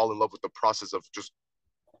me fall in love with the process of just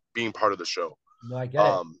being part of the show. No, I get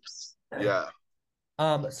Um, it.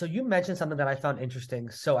 yeah, So you mentioned something that I found interesting.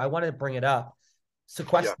 So I wanted to bring it up. yeah.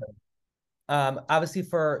 Sequester. Obviously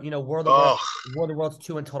for Oh, World of Worlds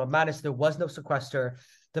 2 and Total Madness, there was no sequester.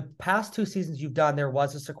 The past two seasons you've done, there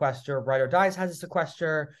was a sequester. Ride or Dies has a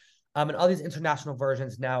sequester. And all these international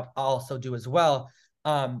versions now also do as well.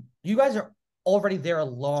 You guys are already there a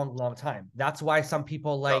long, long time. That's why some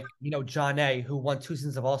people like, John A, who won two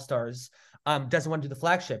seasons of All Stars, doesn't want to do the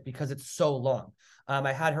flagship because it's so long.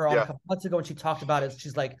 I had her on a yeah, couple months ago and she talked about it.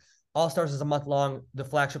 She's like, All Stars is a month long, the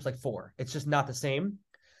flagship's like 4. It's just not the same.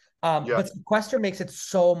 yeah, But Sequester makes it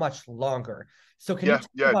so much longer. So can you yeah, talk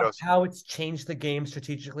yeah. It about does. how it's changed the game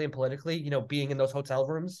strategically and politically, being in those hotel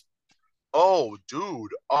rooms? Oh,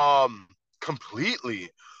 dude. Completely.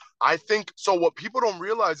 I think so. What people don't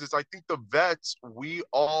realize is I think the vets, we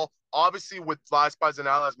all obviously with Last Spies and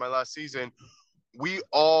Allies, my last season, we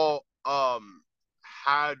all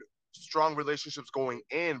had strong relationships going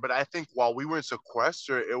in, but I think while we were in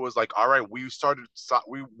sequester, it was like, all right, we started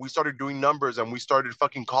doing numbers and we started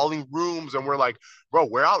fucking calling rooms, and we're like, bro,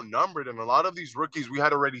 we're outnumbered, and a lot of these rookies we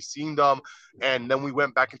had already seen them, and then we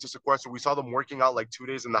went back into sequester. We saw them working out like 2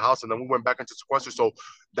 days in the house, and then we went back into sequester. So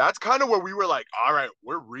that's kind of where we were like, all right,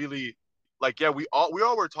 we're really like, yeah, we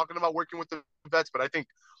all were talking about working with the vets, but I think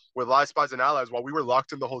with Live Spies and Allies, while we were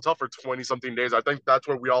locked in the hotel for 20 something days, I think that's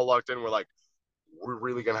where we all locked in. We're like, we're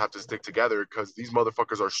really gonna have to stick together because these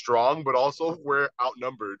motherfuckers are strong, but also we're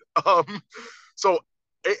outnumbered. So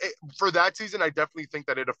for that season, I definitely think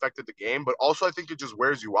that it affected the game, but also I think it just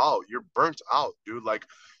wears you out. You're burnt out, dude. Like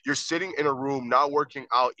you're sitting in a room, not working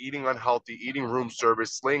out, eating unhealthy, eating room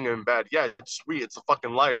service, slaying in bed. Yeah, it's sweet. It's a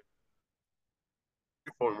fucking life,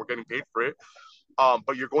 and we're getting paid for it.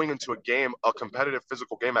 But you're going into a game, a competitive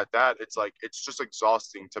physical game at that. It's like it's just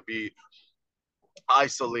exhausting to be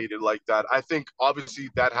isolated like that. I think obviously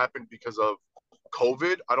that happened because of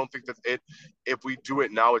COVID. I don't think that if we do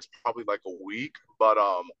it now, it's probably like a week. But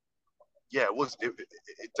yeah,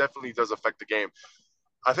 it definitely does affect the game.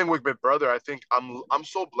 I think with Big Brother, I think I'm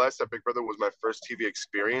so blessed that Big Brother was my first TV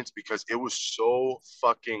experience because it was so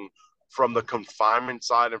fucking, from the confinement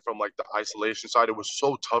side and from like the isolation side, it was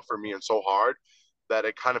so tough for me and so hard that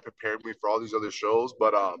it kind of prepared me for all these other shows.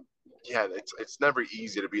 But yeah, it's never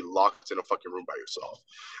easy to be locked in a fucking room by yourself,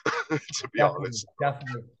 to be Definitely, honest.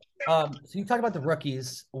 definitely. So you talk about the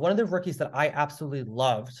rookies. One of the rookies that I absolutely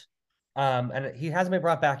loved, and he hasn't been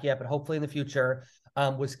brought back yet, but hopefully in the future,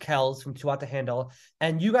 was Kells from Two Out to Handle.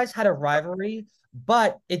 And you guys had a rivalry,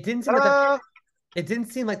 but it didn't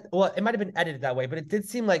seem like, well, it might have been edited that way, but it did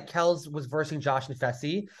seem like Kells was versing Josh and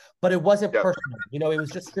Fessy, but it wasn't Yeah, personal. It was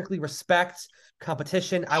just strictly respect,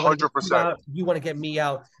 competition. I want to get you 100%, out, you want to get me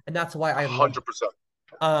out, and that's why I love it. 100%.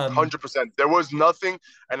 Um, 100%. There was nothing,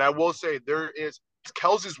 and I will say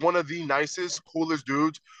Kels is one of the nicest, coolest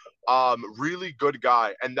dudes. Really good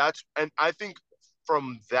guy, and I think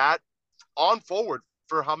from that on forward,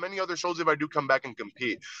 for how many other shows if I do come back and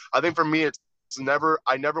compete, I think for me it's never.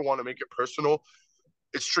 I never want to make it personal.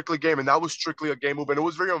 it's strictly game, and that was strictly a game move. And it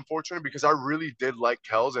was very unfortunate because I really did like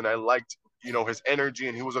Kells, and I liked his energy,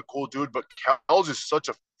 and he was a cool dude. But Kells is such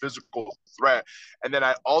a physical threat. And then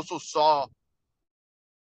I also saw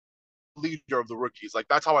leader of the rookies. Like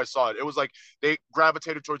that's how I saw it. It was like they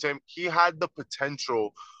gravitated towards him. He had the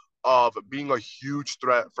potential of being a huge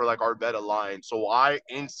threat for like our meta line. So I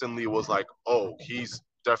instantly was like, oh, he's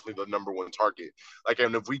definitely the number one target. Like,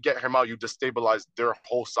 and if we get him out, you destabilize their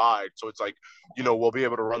whole side. So it's like, we'll be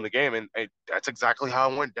able to run the game. And that's exactly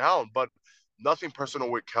how it went down. But nothing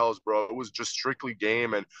personal with Kells, bro. It was just strictly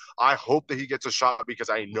game. And I hope that he gets a shot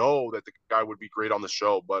because I know that the guy would be great on the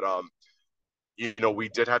show. But we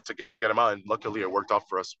did have to get him out, and luckily it worked out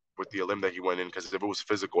for us with the elim that he went in. Because if it was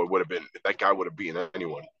physical, it would have been that guy would have beaten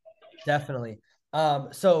anyone. Definitely.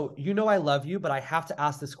 So I love you, but I have to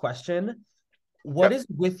ask this question. What Yep. is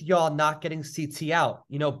with y'all not getting CT out?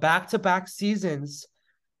 Back-to-back seasons,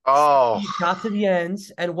 Oh, CT got to the end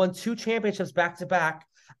and won 2 championships back-to-back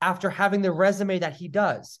after having the resume that he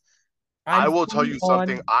does. I I'm will tell fully you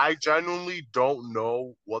something. on. I genuinely don't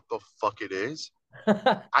know what the fuck it is.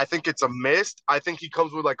 I think it's a mist. I think he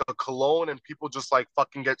comes with like a cologne and people just like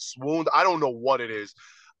fucking get swooned. I don't know what it is.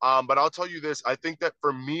 But I'll tell you this. I think that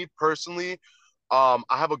for me personally, I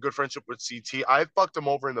have a good friendship with CT. I fucked him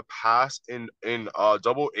over in the past in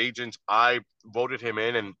double agent. I voted him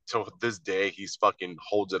in, and to this day he's fucking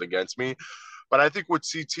holds it against me. But I think with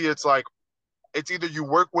CT, it's either you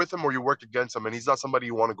work with him or you work against him, and he's not somebody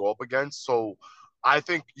you want to go up against. So I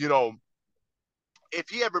think, if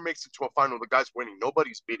he ever makes it to a final, the guy's winning.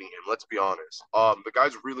 Nobody's beating him. Let's be honest. The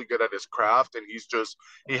guy's really good at his craft, and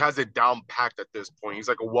he has it down packed at this point. He's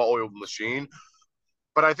like a well-oiled machine.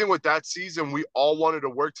 But I think with that season, we all wanted to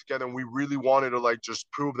work together, and we really wanted to like just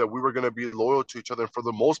prove that we were going to be loyal to each other. And for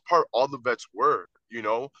the most part, all the vets were.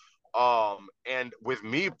 And with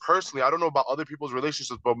me personally, I don't know about other people's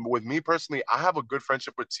relationships, but with me personally, I have a good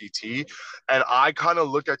friendship with CT, and I kind of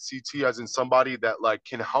look at CT as in somebody that like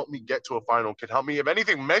can help me get to a final, can help me, if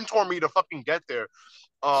anything, mentor me to fucking get there.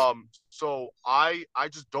 So I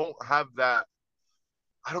just don't have that.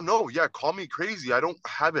 I don't know. Yeah, call me crazy. I don't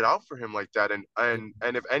have it out for him like that. And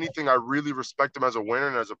if anything, I really respect him as a winner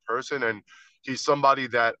and as a person. And he's somebody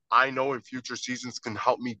that I know in future seasons can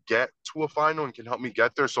help me get to a final and can help me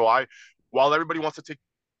get there. So while everybody wants to take,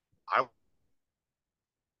 I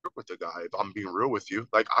work with the guy. If I'm being real with you,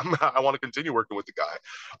 like I want to continue working with the guy.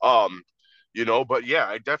 But yeah,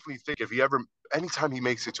 I definitely think if he ever, anytime he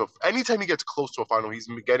gets close to a final, he's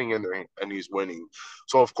getting in there and he's winning.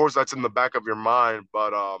 So of course that's in the back of your mind.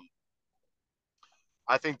 But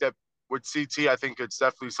I think that with CT, I think it's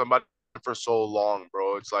definitely somebody for so long,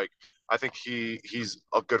 bro. It's like I think he's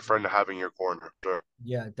a good friend to have in your corner. Sure.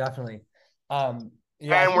 Yeah, definitely. Yeah,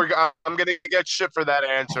 And I'm gonna get shit for that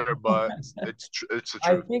answer, but it's the I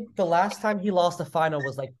truth. think the last time he lost a final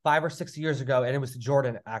was like 5 or 6 years ago, and it was to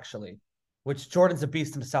Jordan, actually, which Jordan's a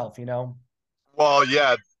beast himself. Well,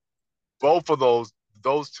 yeah, both of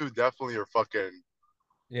those two definitely are fucking.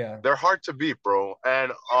 Yeah. They're hard to beat, bro.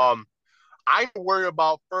 And I worry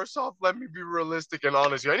about, first off, let me be realistic and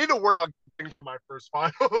honest here. I need to work on getting to my first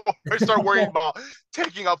final. I start worrying about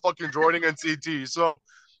taking out fucking Jordan and CT. So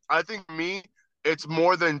I think it's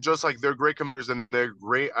more than just like they're great competitors and they're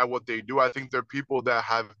great at what they do. I think they're people that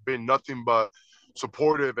have been nothing but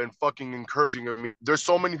supportive and fucking encouraging. I mean, there's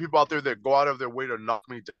so many people out there that go out of their way to knock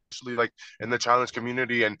me, especially like in the challenge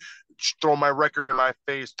community, and throw my record in my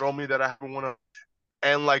face, throw me that I haven't won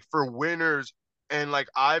and like for winners, and like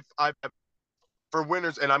I've for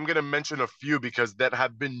winners, and I'm gonna mention a few because that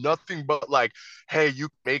have been nothing but like, hey, you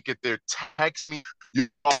make it there. Text me. You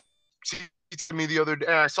to me the other day.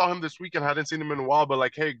 I saw him this weekend. I hadn't seen him in a while, but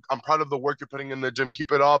like, hey, I'm proud of the work you're putting in the gym.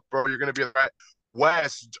 Keep it up, bro. You're gonna be right.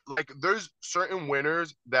 West, like, there's certain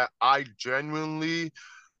winners that I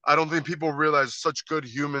don't think people realize such good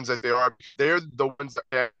humans that they are. They're the ones that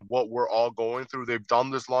get what we're all going through. They've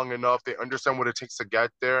done this long enough. They understand what it takes to get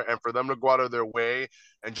there. And for them to go out of their way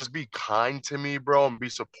and just be kind to me, bro, and be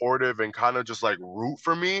supportive and kind of just like root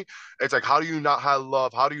for me, it's like, how do you not have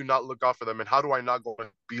love? How do you not look out for them? And how do I not go and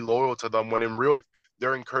be loyal to them when in real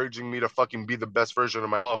they're encouraging me to fucking be the best version of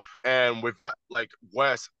myself? And with like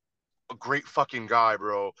Wes, a great fucking guy,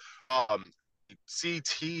 bro. Um,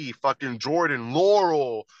 CT, fucking Jordan,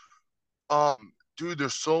 Laurel, dude,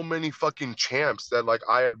 there's so many fucking champs that like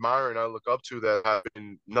I admire and I look up to that have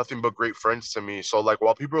been nothing but great friends to me. So like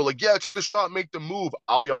while people are like, yeah, it's the shot, make the move,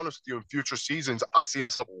 I'll be honest with you, in future seasons, I'll see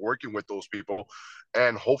myself working with those people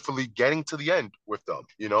and hopefully getting to the end with them.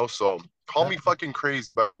 So call me fucking crazy,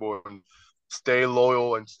 but stay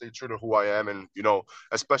loyal and stay true to who I am, and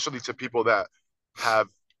especially to people that have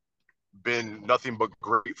been nothing but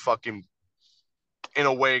great fucking, in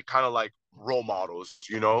a way, kind of like role models,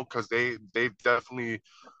 because they've definitely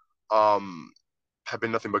have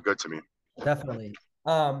been nothing but good to me. Definitely.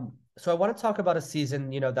 So I want to talk about a season,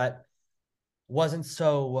 that wasn't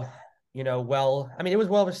so, well. I mean, it was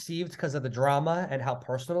well received because of the drama and how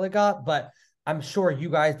personal it got, but I'm sure you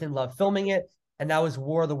guys didn't love filming it. And that was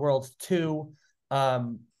War of the Worlds 2.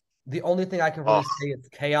 The only thing I can really Oh, say is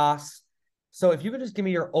chaos. So if you could just give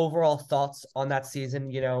me your overall thoughts on that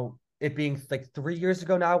season, it being like 3 years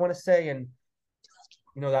ago now, I want to say, and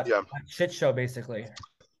yeah. that shit show basically.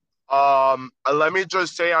 Let me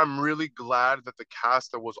just say I'm really glad that the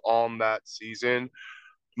cast that was on that season,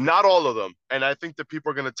 not all of them, and I think that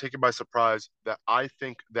people are gonna take it by surprise, that I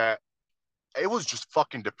think that it was just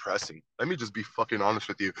fucking depressing. Let me just be fucking honest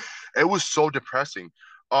with you. It was so depressing.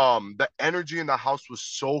 The energy in the house was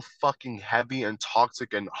so fucking heavy and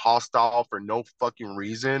toxic and hostile for no fucking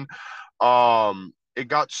reason. It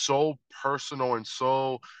got so personal and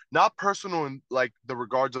so not personal in like the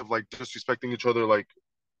regards of like disrespecting each other, like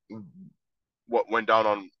what went down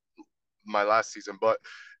on my last season, but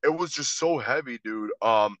it was just so heavy, dude.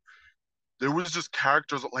 There was just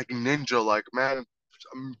characters like Ninja, like man,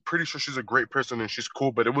 I'm pretty sure she's a great person and she's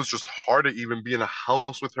cool, but it was just hard to even be in a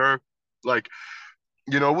house with her. Like,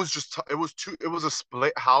 it was just it was a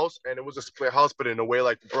split house, and it was a split house, but in a way,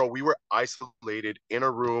 like, bro, we were isolated in a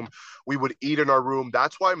room. We would eat in our room.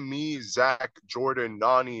 That's why me, Zach, Jordan,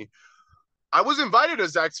 Nani, I was invited to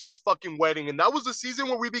Zach's fucking wedding, and that was the season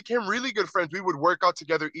where we became really good friends. We would work out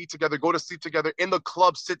together, eat together, go to sleep together, in the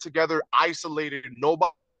club, sit together, isolated.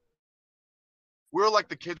 Nobody. We were like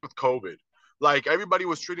the kids with COVID. Like everybody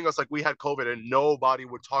was treating us like we had COVID, and nobody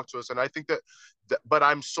would talk to us. And I think but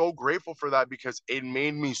I'm so grateful for that because it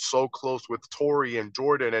made me so close with Tori and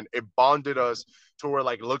Jordan, and it bonded us to where,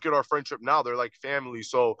 like, look at our friendship now. They're like family.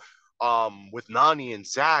 So, with Nani and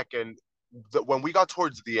Zach, and when we got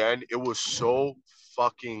towards the end, it was so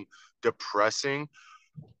fucking depressing.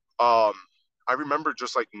 Um, I remember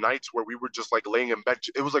just like nights where we were just like laying in bed.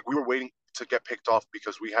 It was like we were waiting to get picked off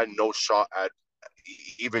because we had no shot at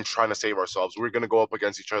even trying to save ourselves. We were going to go up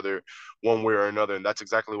against each other one way or another, and that's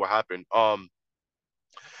exactly what happened.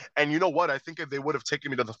 And you know what? I think if they would have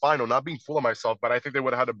taken me to the final, not being full of myself, but I think they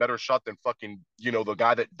would have had a better shot than fucking, the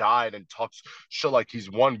guy that died and talks shit like he's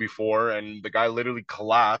won before, and the guy literally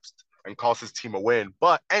collapsed and cost his team a win.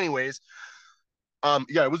 But anyways,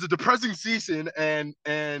 yeah, it was a depressing season, and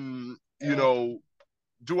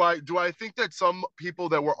do I think that some people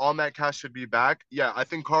that were on that cast should be back? Yeah, I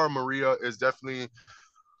think Cara Maria is definitely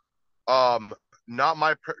um not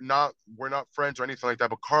my not we're not friends or anything like that,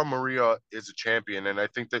 but Cara Maria is a champion, and I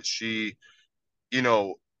think that she, you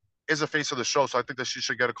know, is a face of the show. So I think that she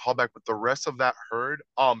should get a callback. But the rest of that herd,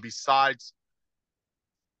 besides,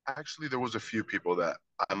 actually, there was a few people that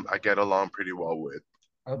I get along pretty well with,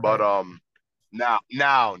 but Okay. now,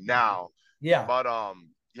 Yeah. but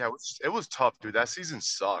yeah, it was tough, dude. That season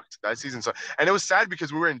sucked. That season sucked, and it was sad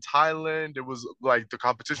because we were in Thailand. It was like the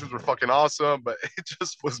competitions were fucking awesome, but it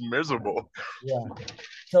just was miserable. Yeah.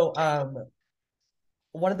 So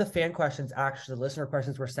one of the fan questions, actually, the listener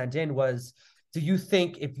questions were sent in was, do you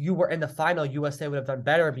think if you were in the final, USA would have done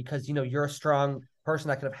better because you're a strong person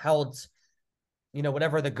that could have held,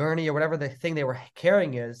 whatever the gurney or whatever the thing they were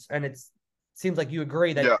carrying is, and it seems like you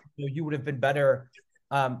agree that Yeah, you would have been better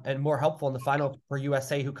and more helpful in the final for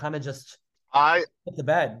USA, who kind of just I hit the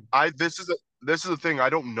bed. this is the thing. I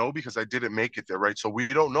don't know because I didn't make it there, right? So we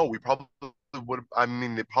don't know. We probably would. I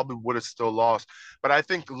mean, they probably would have still lost. But I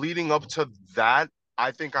think leading up to that,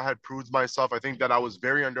 I think I had proved myself. I think that I was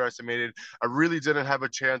very underestimated. I really didn't have a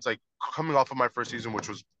chance. Like coming off of my first season, which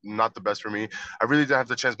was not the best for me, I really didn't have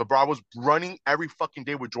the chance. But bro, I was running every fucking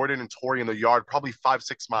day with Jordan and Tori in the yard, probably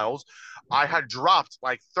 5-6 miles. I had dropped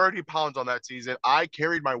like 30 pounds on that season. I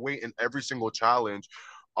carried my weight in every single challenge.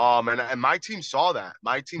 And my team saw that.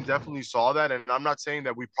 My team definitely saw that. And I'm not saying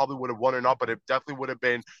that we probably would have won or not, but it definitely would have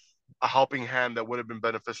been a helping hand that would have been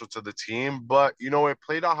beneficial to the team. But it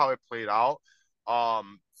played out how it played out.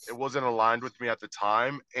 It wasn't aligned with me at the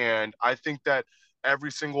time. And I think that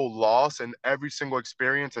every single loss and every single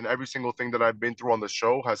experience and every single thing that I've been through on the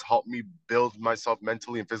show has helped me build myself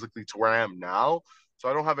mentally and physically to where I am now. So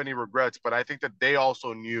I don't have any regrets, but I think that they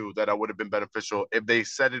also knew that I would have been beneficial if they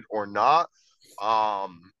said it or not.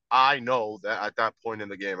 I know that at that point in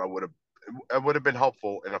the game, I would have been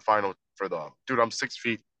helpful in a final for them. Dude, I'm 6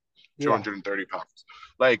 feet, Yeah. 230 pounds.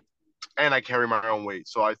 Like, and I carry my own weight.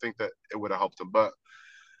 So I think that it would have helped them. But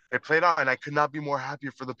it played out, and I could not be more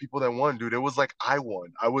happier for the people that won, dude. It was like I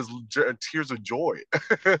won. I was tears of joy.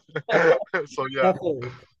 So yeah, Definitely.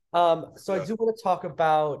 So I Yeah. do want to talk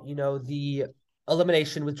about, the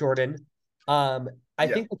elimination with Jordan. I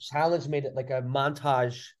Yeah. think the challenge made it like a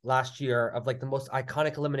montage last year of like the most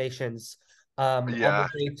iconic eliminations on the Yeah.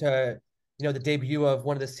 way to, the debut of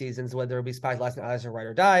one of the seasons, whether it be Spies, Lies, and Allies or Ride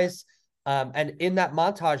or Dies. And in that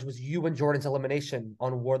montage was you and Jordan's elimination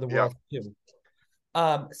on War of the Yeah. Worlds 2.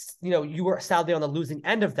 You were sadly on the losing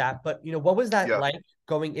end of that, but what was that Yeah. like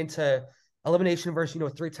going into elimination versus,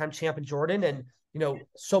 three-time champion Jordan and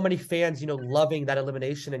so many fans, loving that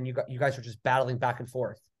elimination and you guys are just battling back and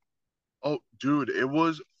forth. Oh, dude, it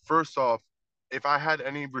was first off, if I had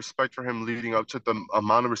any respect for him leading up to the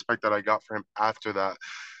amount of respect that I got for him after that,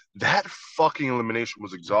 that fucking elimination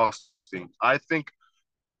was exhausting. I think,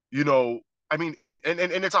 you know, I mean, and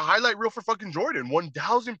it's a highlight reel for fucking Jordan,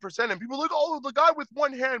 1000%. And people are like, oh, the guy with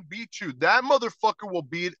one hand beat you. That motherfucker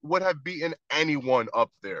would have beaten anyone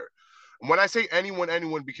up there. And when I say anyone,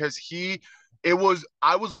 because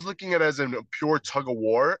I was looking at it as a pure tug of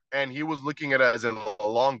war, and he was looking at it as a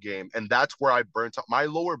long game. And that's where I burnt up. My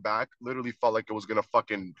lower back literally felt like it was gonna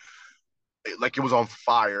fucking like it was on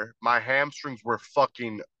fire. My hamstrings were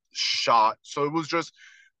fucking shot. So it was just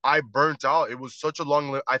I burnt out. It was such a long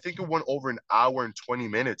limb. I think it went over an hour and 20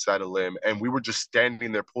 minutes at a limb, and we were just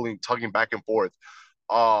standing there tugging back and forth.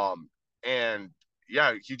 And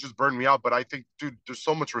yeah, he just burned me out. But I think, dude, there's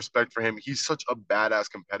so much respect for him. He's such a badass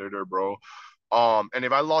competitor, bro. And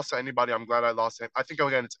if I lost to anybody, I'm glad I lost to him. I think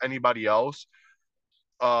again, it's anybody else.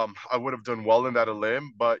 I would have done well in that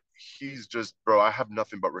limb, but he's just, bro, I have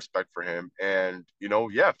nothing but respect for him. And,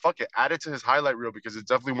 yeah, fuck it. Add it to his highlight reel because it's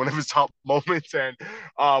definitely one of his top moments. And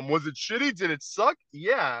was it shitty? Did it suck?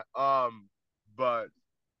 Yeah. But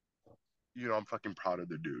I'm fucking proud of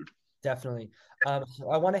the dude. Definitely. So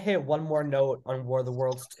I want to hit one more note on War of the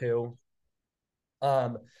Worlds 2.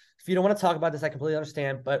 If you don't want to talk about this, I completely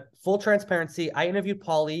understand. But full transparency, I interviewed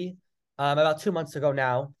Paulie about 2 months ago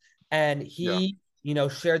now, and Yeah. he,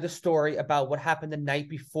 shared the story about what happened the night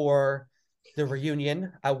before the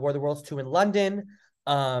reunion at War of the Worlds 2 in London,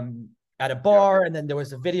 at a Yeah. bar, and then there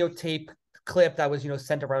was a videotape clip that was,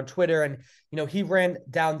 sent around Twitter, and he ran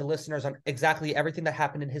down the listeners on exactly everything that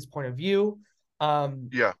happened in his point of view,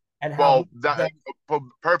 Yeah. and how Well, he that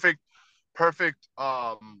then, perfect, perfect.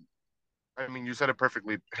 I mean, you said it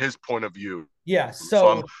perfectly. His point of view. yeah.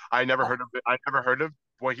 So So I never heard of it. I never heard of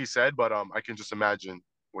what he said, but I can just imagine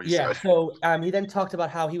what he yeah, said. so he then talked about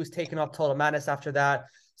how he was taken off Total Madness after that.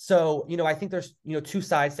 So, I think there's, two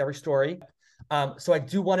sides to every story. So I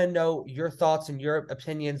do want to know your thoughts and your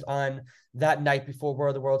opinions on that night before War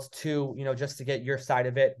of the Worlds 2, just to get your side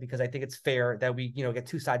of it, because I think it's fair that we, get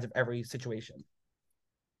two sides of every situation.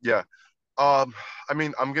 Yeah. Um, I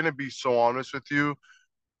mean, I'm gonna be so honest with you.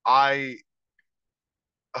 I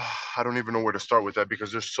I don't even know where to start with that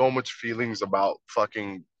because there's so much feelings about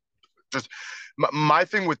fucking just my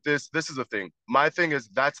thing with this is the thing. My thing is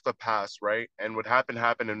that's the past, right? And what happened,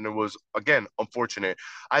 and it was again unfortunate.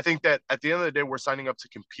 I think that at the end of the day, we're signing up to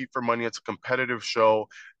compete for money. It's a competitive show,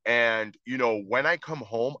 and when I come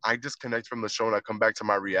home, I disconnect from the show and I come back to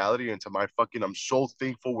my reality and to my fucking. I'm so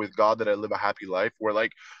thankful with God that I live a happy life where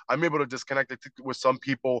like I'm able to disconnect. I think with some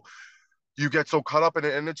people you get so caught up in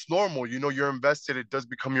it and it's normal, you're invested, it does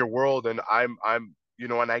become your world, and I'm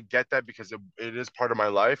and I get that because it is part of my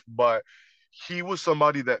life, but he was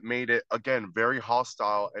somebody that made it again very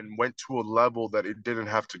hostile and went to a level that it didn't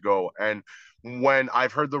have to go. And when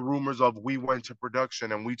I've heard the rumors of we went to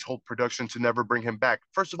production and we told production to never bring him back,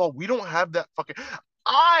 first of all, we don't have that fucking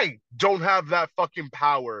I don't have that fucking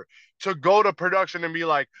power to go to production and be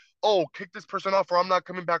like, oh, kick this person off or I'm not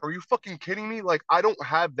coming back. Are you fucking kidding me? Like, I don't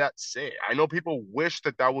have that say. I know people wish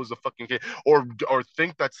that that was the fucking case or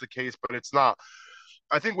think that's the case, but it's not.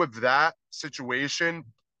 I think with that situation,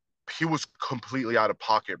 he was completely out of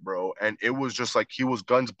pocket, bro. And it was just like he was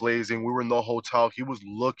guns blazing. We were in the hotel. He was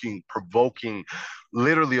looking, provoking,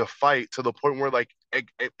 literally a fight to the point where like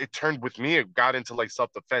it turned with me. It got into like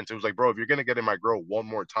self defense. It was like, bro, if you're gonna get in my grill one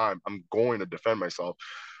more time, I'm going to defend myself.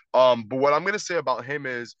 But what I'm gonna say about him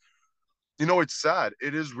is, it's sad.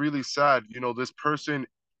 It is really sad. This person,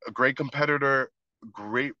 a great competitor,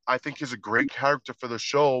 great. I think he's a great character for the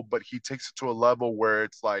show, but he takes it to a level where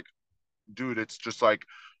it's like, dude, it's just like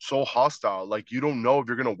so hostile. Like you don't know if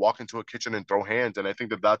you're gonna walk into a kitchen and throw hands. And I think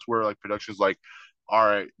that that's where like production's like, all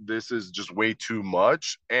right, this is just way too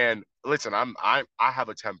much. And listen, I have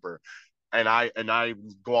a temper, and I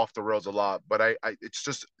go off the rails a lot, but I it's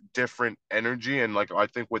just different energy, and like I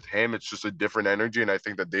think with him it's just a different energy, and I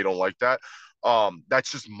think that they don't like that.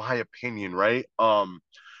 That's just my opinion, right?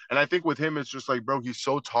 And I think with him it's just like, bro, he's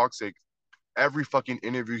so toxic. every fucking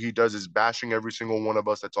interview he does is bashing every single one of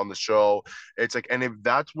us that's on the show. It's like, and if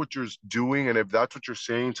that's what you're doing, and if that's what you're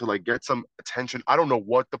saying to like get some attention, I don't know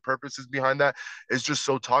what the purpose is behind that. It's just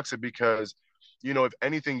so toxic because, you know, if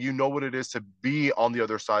anything, you know what it is to be on the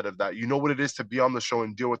other side of that. You know what it is to be on the show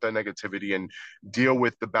and deal with that negativity and deal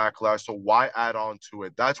with the backlash. So why add on to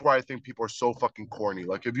it? That's why I think people are so fucking corny.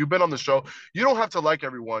 Like, if you've been on the show, you don't have to like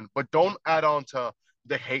everyone, but don't add on to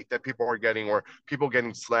the hate that people are getting or people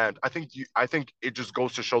getting slammed. I think it just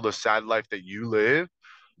goes to show the sad life that you live.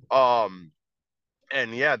 Um,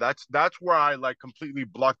 and yeah, that's where I like completely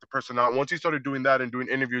blocked the person out. Once he started doing that and doing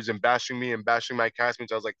interviews and bashing me and bashing my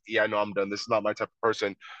castmates, I was like, yeah, I know I'm done. This is not my type of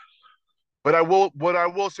person. But what I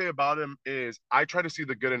will say about him is I try to see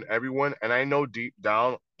the good in everyone, and I know deep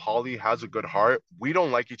down Paulie has a good heart. We don't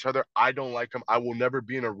like each other. I don't like him. I will never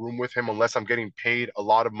be in a room with him unless I'm getting paid a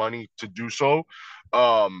lot of money to do so.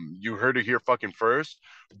 You heard it here fucking first.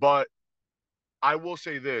 But I will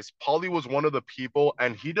say this, Paulie was one of the people,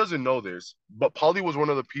 and he doesn't know this, but Paulie was one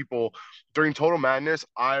of the people during Total Madness.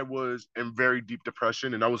 I was in very deep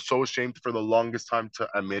depression, and I was so ashamed for the longest time to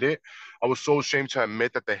admit it. I was so ashamed to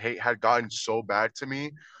admit that the hate had gotten so bad to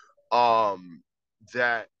me, um,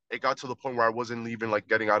 that it got to the point where I wasn't even like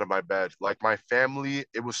getting out of my bed. Like my family,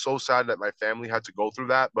 it was so sad that my family had to go through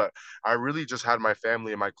that, but I really just had my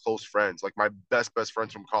family and my close friends, like my best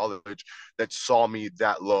friends from college that saw me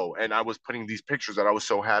that low. And I was putting these pictures that I was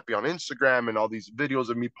so happy on Instagram and all these videos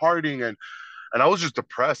of me partying and I was just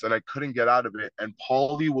depressed and I couldn't get out of it. And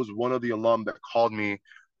Paulie was one of the alum that called me.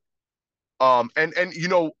 And you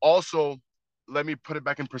know, also let me put it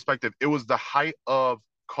back in perspective. It was the height of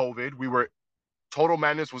COVID. We were Total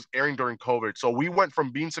Madness was airing during COVID. So we went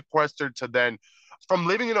from being sequestered to then from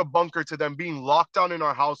living in a bunker to then being locked down in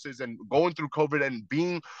our houses and going through COVID and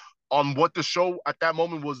being on what the show at that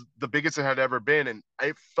moment was the biggest it had ever been. And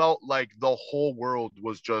it felt like the whole world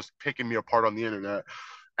was just picking me apart on the internet.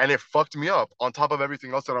 And it fucked me up on top of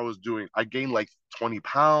everything else that I was doing. I gained like 20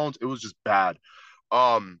 pounds. It was just bad.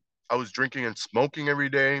 Um, I was drinking and smoking every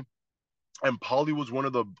day. And Paulie was one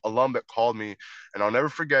of the alum that called me, and I'll never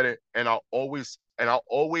forget it. And I'll always,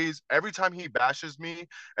 every time he bashes me,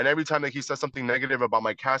 and every time that he says something negative about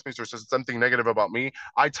my castmates or says something negative about me,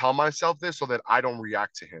 I tell myself this so that I don't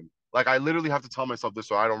react to him. Like I literally have to tell myself this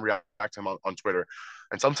so I don't react to him on Twitter.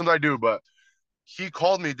 And sometimes I do, but he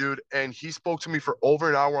called me, dude, and he spoke to me for over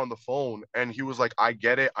an hour on the phone. And he was like, I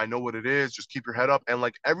get it. I know what it is. Just keep your head up. And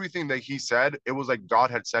like everything that he said, it was like God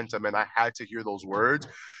had sent him. And I had to hear those words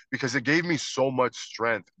because it gave me so much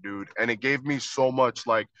strength, dude. And it gave me so much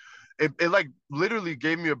like, it like literally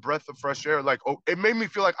gave me a breath of fresh air. Like, oh, it made me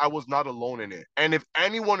feel like I was not alone in it. And if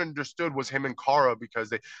anyone understood was him and Kara,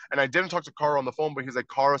 because and I didn't talk to Kara on the phone, but he's like,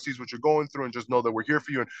 Kara sees what you're going through and just know that we're here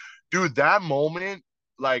for you. And dude, that moment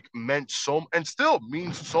like meant so and still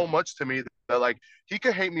means so much to me that like he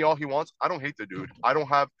can hate me all he wants. I don't hate the dude.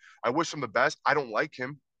 I wish him the best. I don't like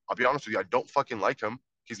him. I'll be honest with you. I don't fucking like him.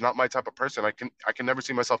 He's not my type of person. I can never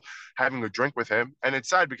see myself having a drink with him. And it's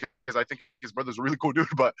sad because I think his brother's a really cool dude,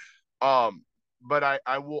 um but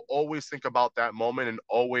I will always think about that moment and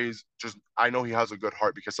always just I know he has a good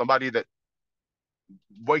heart because somebody that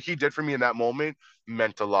what he did for me in that moment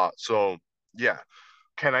meant a lot. So yeah,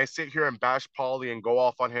 can I sit here and bash Paulie and go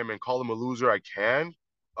off on him and call him a loser? I can.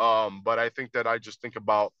 But I think that I just think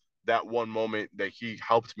about that one moment that he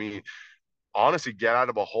helped me honestly get out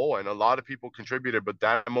of a hole. And a lot of people contributed, but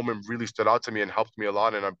that moment really stood out to me and helped me a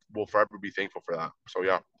lot. And I will forever be thankful for that. So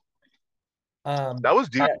yeah, Um, that was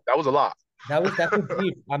deep. I, That was a lot. that was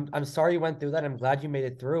deep. I'm sorry you went through that. I'm glad you made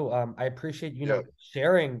it through. I appreciate Yeah.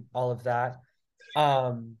 sharing all of that.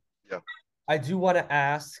 Um, Yeah. I do want to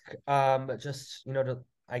ask, just to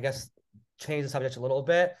I guess change the subject a little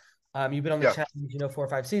bit. You've been on the Yeah. challenge, 4 or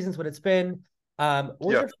 5 seasons, what it's been. What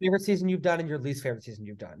was Yeah. your favorite season you've done and your least favorite season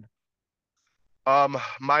you've done?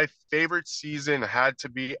 My favorite season had to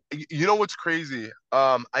be, you know what's crazy?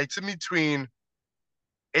 It's in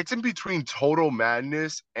between Total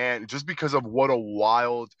Madness and just because of what a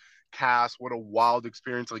wild cast, what a wild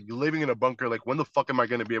experience. Like living in a bunker, like when the fuck am I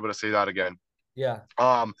gonna be able to say that again? Yeah.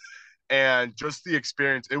 Um, and just the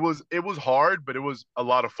experience, it was hard, but it was a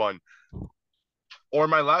lot of fun. Or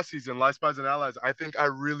my last season, Lies, Spies, and Allies, I think I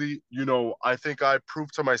really, I think I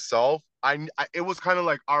proved to myself. It was kind of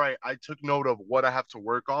like, all right, I took note of what I have to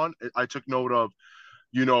work on. I took note of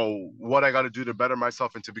what I got to do to better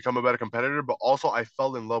myself and to become a better competitor. But also, I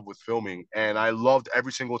fell in love with filming, and I loved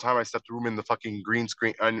every single time I stepped room in the fucking green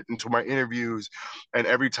screen and into my interviews, and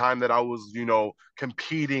every time that I was,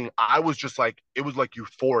 competing, I was just like, it was like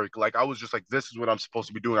euphoric. Like I was just like, this is what I'm supposed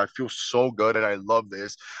to be doing. I feel so good, and I love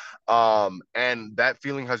this. And that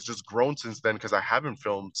feeling has just grown since then because I haven't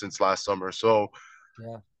filmed since last summer. So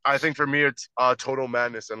Yeah, I think for me, it's Total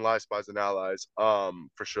Madness and Lies, Spies, and Allies,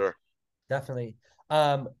 for sure. definitely.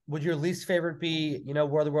 Would your least favorite be,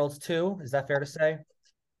 War of the Worlds 2? Is that fair to say?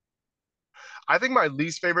 I think my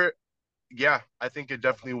least favorite, yeah, I think it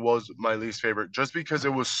definitely was my least favorite, just because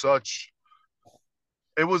it was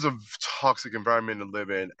a toxic environment to live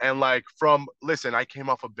in. And like listen, I came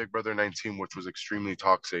off of Big Brother 19, which was extremely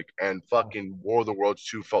toxic, and fucking War of the Worlds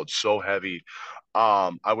 2 felt so heavy.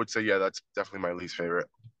 I would say, yeah, that's definitely my least favorite.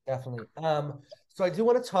 Definitely. So I do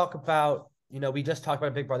want to talk about, we just talked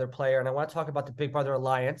about a Big Brother player, and I want to talk about the Big Brother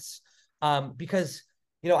Alliance. Because,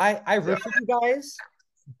 I Yeah, root for you guys,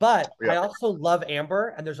 but yeah, I also love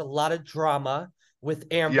Amber, and there's a lot of drama with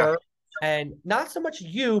yeah, Amber, and not so much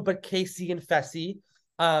you, but Casey and Fessy.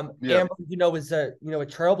 yeah. Amber, is a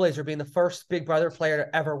trailblazer, being the first Big Brother player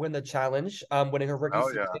to ever win the challenge, winning her rookie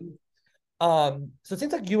Oh yeah, season. So it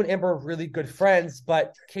seems like you and Amber are really good friends,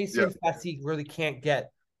 but Casey yeah. and Fessy really can't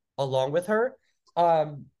get along with her.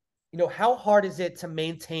 Um, how hard is it to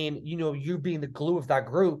maintain, you being the glue of that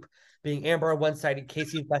group, being Amber on one side and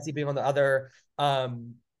Casey and Fessy being on the other,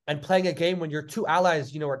 and playing a game when your two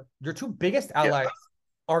allies, are your two biggest Yeah. allies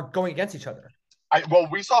are going against each other. Well,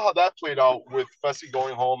 we saw how that played out with Fessy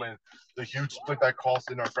going home and the huge split that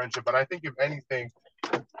cost in our friendship. But I think if anything,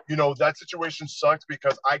 that situation sucked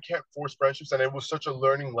because I can't force friendships, and it was such a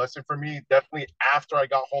learning lesson for me. Definitely after I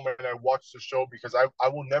got home and I watched the show, because I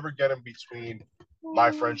will never get in between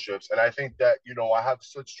my friendships, and I think that I have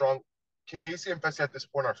such strong. Casey and Fessy at this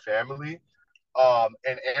point are family,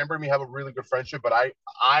 and Amber and me have a really good friendship. But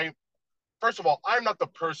I first of all, I'm not the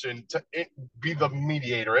person to be the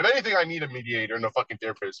mediator. If anything, I need a mediator and a fucking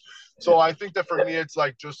therapist. So I think that for me, it's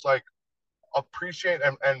like just like appreciate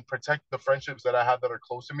and protect the friendships that I have that are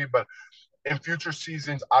close to me. But in future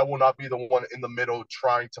seasons, I will not be the one in the middle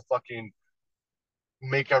trying to fucking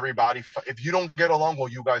make everybody. If you don't get along, well,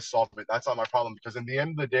 you guys solve it. That's not my problem, because in the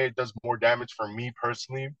end of the day, it does more damage for me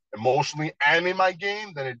personally, emotionally, and in my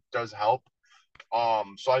game than it does help.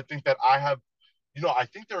 So I think that I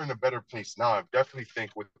think they're in a better place now. I definitely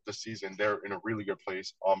think with the season, they're in a really good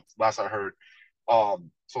place. Last I heard.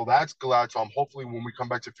 So that's glad. So I'm hopefully when we come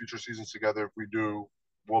back to future seasons together, if we do,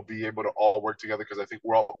 we'll be able to all work together, because I think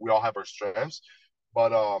we all have our strengths.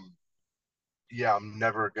 But yeah, I'm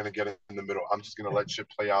never gonna get in the middle. I'm just gonna let shit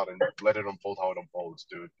play out and let it unfold how it unfolds,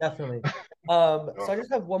 dude. Definitely. So I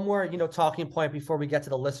just have one more, talking point before we get to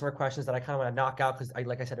the listener questions that I kind of want to knock out because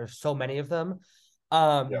like I said, there's so many of them.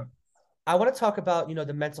 Yeah, I want to talk about,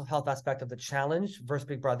 the mental health aspect of the challenge versus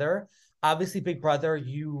Big Brother. Obviously, Big Brother,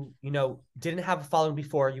 didn't have a following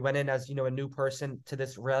before. You went in as, a new person to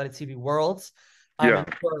this reality TV world. yeah, And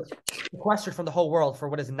you were sequestered from the whole world for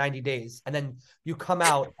what is 90 days. And then you come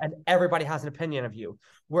out and everybody has an opinion of you.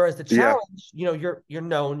 Whereas the yeah, challenge, you're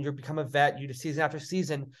known, you become a vet, you do season after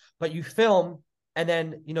season, but you film and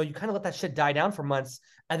then, you kind of let that shit die down for months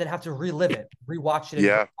and then have to relive it, rewatch it and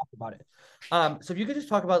yeah. talk about it. So if you could just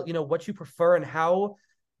talk about, what you prefer and how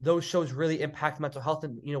those shows really impact mental health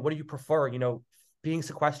and, what do you prefer, being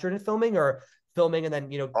sequestered and filming or filming and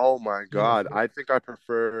then, Oh my being in God, I think I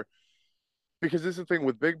prefer, because this is the thing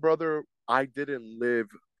with Big Brother. I didn't live.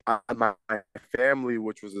 My family,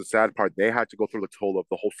 which was the sad part, they had to go through the toll of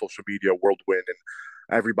the whole social media whirlwind and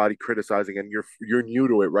everybody criticizing, and you're new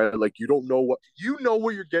to it, right? Like you don't know what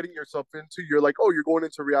you're getting yourself into. You're like, oh, you're going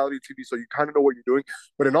into reality TV, so you kind of know what you're doing.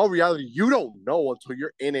 But in all reality, you don't know until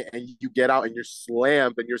you're in it and you get out and you're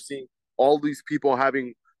slammed and you're seeing all these people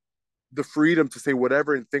having the freedom to say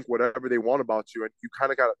whatever and think whatever they want about you, and you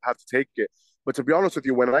kind of got to have to take it. But to be honest with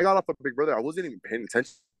you, when I got off of Big Brother, I wasn't even paying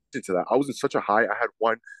attention to that. I was in such a high.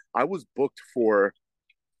 I was booked for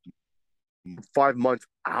 5 months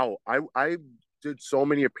out. I did so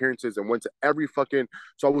many appearances and went to every fucking.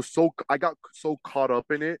 So I got so caught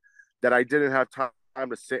up in it that I didn't have time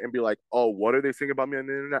to sit and be like, oh, what are they saying about me on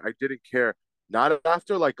the internet? I didn't care. Not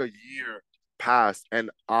after like a year passed,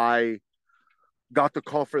 and I got the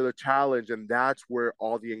call for the challenge, and that's where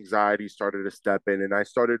all the anxiety started to step in, and I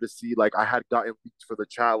started to see like I had gotten leaked for the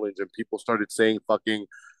challenge, and people started saying fucking,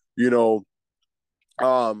 you know,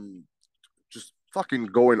 um, just fucking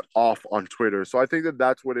going off on Twitter. So I think that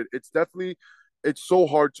that's what it's definitely. It's so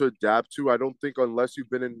hard to adapt to. I don't think unless you've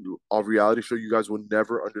been in a reality show, you guys will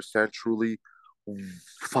never understand truly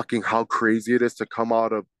fucking how crazy it is to come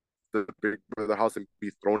out of the Big Brother house and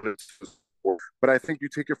be thrown into the sport. But I think you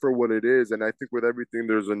take it for what it is, and I think with everything,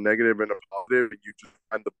 there's a negative and a positive. You just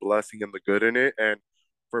find the blessing and the good in it. And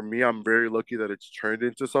for me, I'm very lucky that it's turned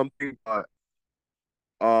into something. But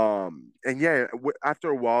and yeah, after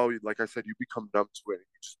a while, like I said, you become numb to it. And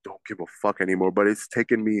you just don't give a fuck anymore. But it's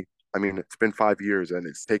taken me. I mean, it's been 5 years, and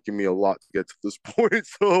it's taken me a lot to get to this point.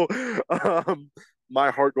 So, my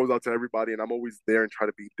heart goes out to everybody, and I'm always there and try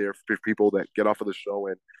to be there for people that get off of the show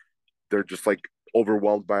and they're just like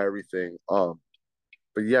overwhelmed by everything.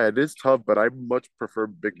 But yeah, it is tough, but I much prefer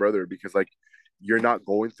Big Brother because like you're not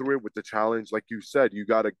going through it with the challenge. Like you said, you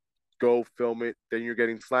gotta go film it, then you're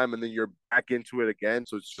getting slammed, and then you're back into it again.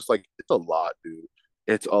 So it's just like it's a lot, dude.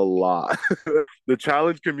 It's a lot. The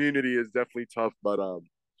challenge community is definitely tough, but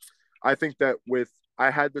I think that with I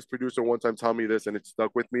had this producer one time tell me this and it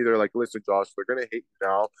stuck with me. They're like, listen, Josh, they're gonna hate you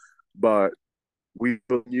now, but we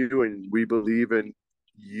believe you and we believe in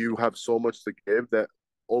you have so much to give that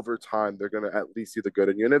over time they're gonna at least see the good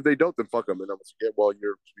in you. And if they don't, then fuck them. And I'm like, yeah, well,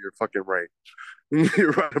 you're fucking right.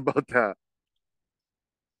 You're right about that.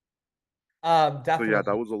 So yeah, that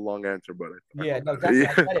Definitely. was a long answer, but I Yeah, hope no, that definitely. I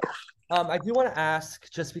yeah. get it. I do want to ask,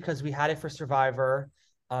 just because we had it for Survivor,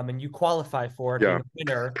 and you qualify for it, and Yeah.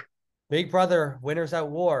 you're a winner. Big Brother, winners at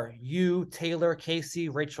war. You, Taylor, Casey,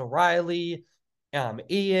 Rachel Riley,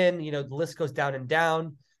 Ian. You know the list goes down and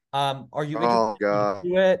down. Are you interested Oh to god,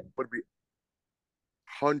 do it? would be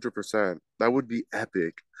 100%. That would be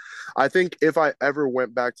epic. I think if I ever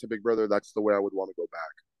went back to Big Brother, that's the way I would want to go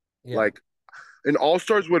back. Yeah. Like an All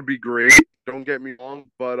Stars would be great. Don't get me wrong,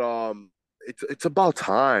 but it's about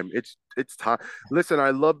time. It's time. Listen, I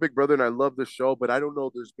love Big Brother and I love the show, but I don't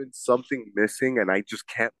know. There's been something missing, and I just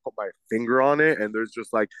can't put my finger on it. And there's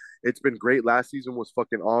just like it's been great. Last season was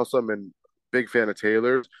fucking awesome, and big fan of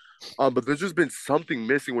Taylor's. But there's just been something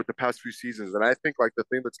missing with the past few seasons, and I think like the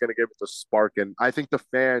thing that's gonna give it the spark, and I think the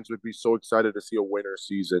fans would be so excited to see a winter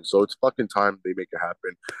season. So it's fucking time they make it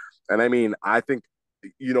happen. And I mean, I think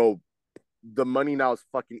you know the money now is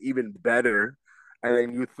fucking even better. And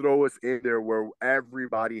then you throw us in there where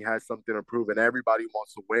everybody has something to prove and everybody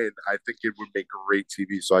wants to win. I think it would make great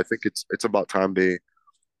TV. So I think it's about time they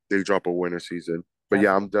drop a winter season. But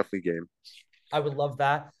yeah, I'm Definitely. definitely game. I would love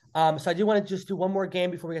that. So I do want to just do one more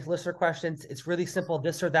game before we get to listener questions. It's really simple,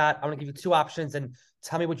 this or that. I'm going to give you two options and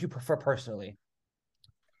tell me what you prefer personally.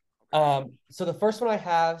 So the first one I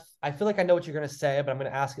have, I feel like I know what you're going to say, but I'm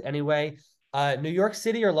going to ask it anyway. New York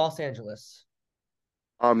City or Los Angeles?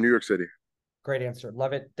 New York City. Great answer.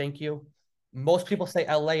 Love it. Thank you. Most people say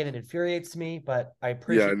LA and it infuriates me, but I Yeah,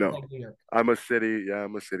 appreciate you no. saying New York. I'm a city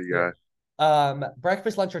Yeah. guy.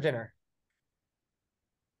 Breakfast, lunch, or dinner?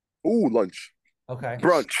 Ooh, lunch. Okay.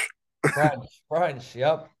 Brunch. Brunch. Brunch.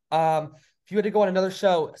 Yep. If you had to go on another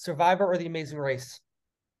show, Survivor or The Amazing Race?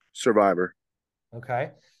 Survivor.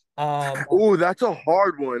 Okay. Um, Ooh, that's a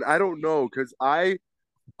hard one. I don't know because I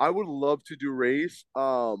would love to do race.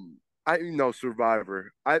 I know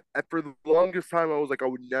Survivor. I for the longest time I was like I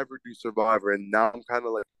would never do Survivor, and now I'm kind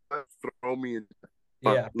of like throw me in.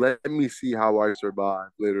 yeah, Let me see how I survive.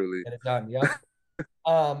 Literally. get it done. Yep.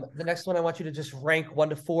 The next one I want you to just rank 1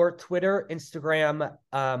 to 4: Twitter, Instagram,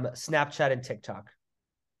 Snapchat, and TikTok.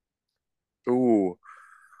 Ooh.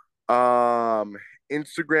 Um.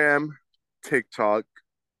 Instagram, TikTok,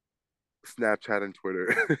 Snapchat, and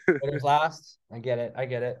Twitter. Twitter's last. I get it. I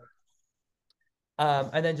get it.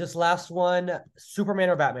 And then just last one: Superman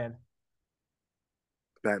or Batman?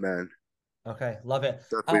 Batman. Okay, love it.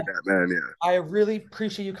 Definitely Batman. Yeah. I really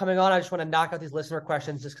appreciate you coming on. I just want to knock out these listener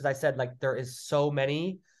questions just because I said like there is so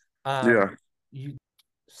many. Um, Yeah. you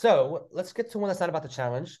so let's get to one that's not about the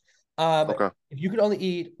challenge. Um, Okay. if you could only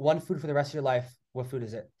eat one food for the rest of your life, what food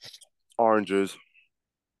is it? Oranges.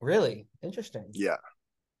 Really interesting. Yeah.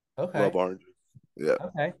 Okay, Love oranges. Yeah.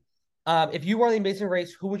 okay. If you were on the Amazing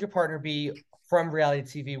Race, who would your partner be from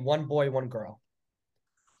reality TV? One boy, one girl.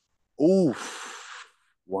 Oof.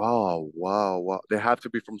 Wow. Wow. Wow. They have to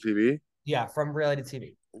be from TV. Yeah, from reality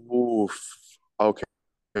TV. Oof. Okay.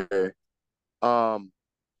 Um,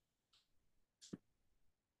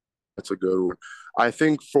 that's a good one. I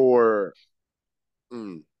think for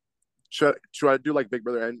should I do like Big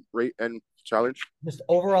Brother and rate and challenge? Just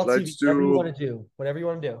overall TV, Let's whatever you do. want to do, whatever you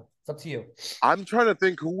want to do. It's up to you. I'm trying to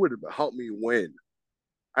think who would help me win,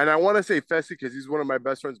 and I want to say Fessy because he's one of my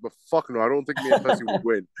best friends, but fuck no, I don't think me and Fessy would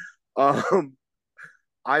win. Um,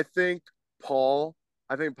 I think Paul.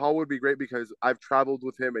 I think Paul would be great because I've traveled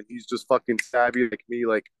with him and he's just fucking savvy like me.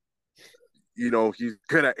 Like he's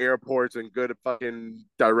good at airports and good at fucking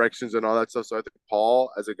directions and all that stuff. So I think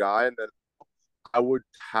Paul as a guy, and then I would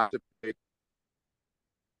have to pick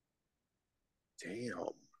Damn.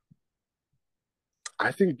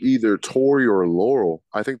 I think either Tori or Laurel.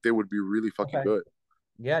 I think they would be really fucking Okay. good.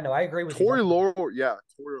 Yeah, no, I agree with you. Tori Definitely. Laurel, yeah,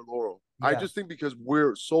 Tori or Laurel. I Yeah. just think because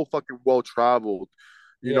we're so fucking well traveled,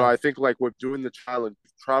 Yeah. I think like with doing the challenge,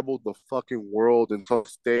 we've traveled the fucking world and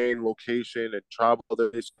staying location and travel other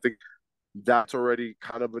places. I think that's already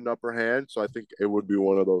kind of an upper hand. So I think it would be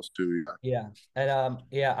one of those two. Yeah. Yeah. And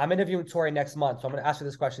yeah, I'm interviewing Tori next month, so I'm gonna ask her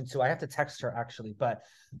this question too. I have to text her actually, but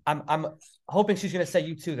I'm hoping she's gonna say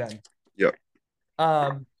you too then. Yeah.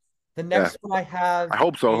 Um the Yeah. next one I have I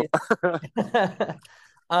hope so. is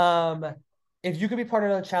um if you could be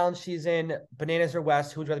partnered on a challenge season, Bananas or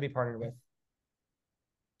West, who would you rather be partnered with?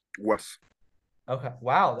 Wes. Okay.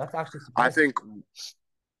 Wow, that's actually I surprising. think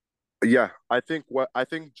yeah, I think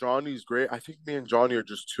Johnny's great. I think me and Johnny are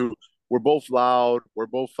just too. We're both loud. We're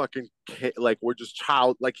both fucking like we're just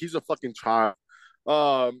child. Like he's a fucking child.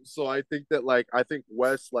 So I think that like I think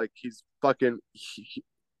Wes like he's fucking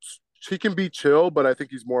he can be chill, but I think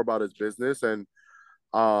he's more about his business and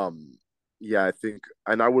yeah, I think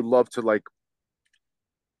and I would love to like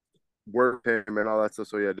work with him and all that stuff.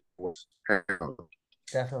 So yeah,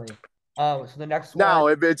 Definitely. So the next one now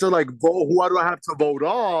if it's a like vote, who do I have to vote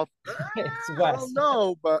off? it's I don't West.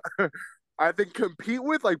 know, but I think compete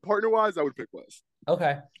with like partner wise, I would pick Wes.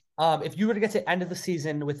 Okay. If you were to get to the end of the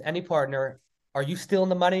season with any partner, are you still in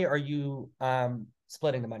the money? Or are you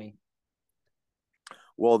splitting the money?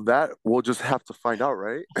 Well, that we'll just have to find out,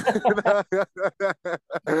 right? No,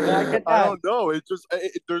 I get I that. don't know.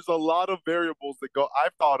 There's a lot of variables that go.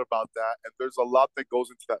 I've thought about that, and there's a lot that goes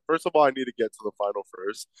into that. First of all, I need to get to the final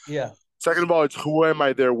first. Yeah. Second of all, it's who am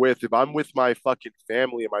I there with? If I'm with my fucking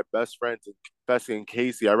family and my best friends and Bessie and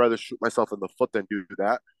Casey, I'd rather shoot myself in the foot than do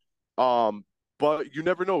that. Um, but you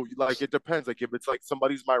never know. Like it depends. Like if it's like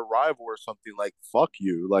somebody's my rival or something, like fuck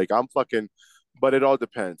you. Like I'm fucking. But it all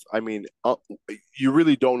depends. I mean, you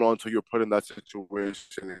really don't know until you're put in that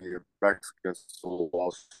situation and your back's against the wall.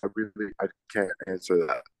 So I can't answer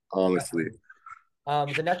that honestly.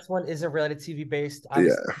 Definitely. The next one isn't related TV based.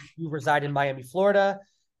 Obviously, Yeah, you reside in Miami, Florida.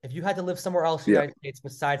 If you had to live somewhere else in the yeah. United States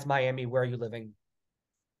besides Miami, where are you living?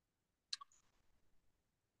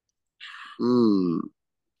 Hmm.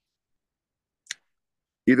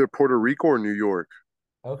 Either Puerto Rico or New York.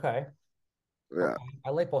 Okay. Yeah, Okay. I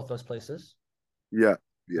like both those places. yeah,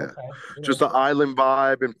 yeah. Okay. Just the island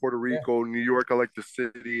vibe in Puerto Yeah. Rico, New York. I like the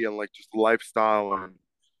city and like just the lifestyle and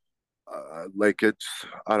like it's.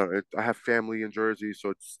 I don't. I have family in Jersey, so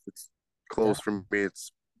it's close for Definitely. me.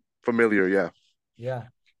 It's familiar. Yeah. Yeah.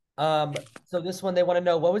 So this one they want to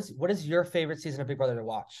know what is your favorite season of Big Brother to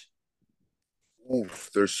watch? Oof,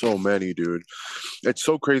 there's so many, dude. It's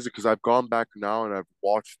so crazy because I've gone back now and I've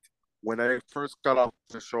watched. When I first got off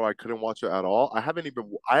the show, I couldn't watch it at all. I haven't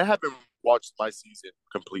watched my season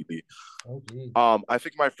completely. Oh geez. I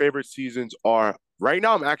think my favorite seasons are right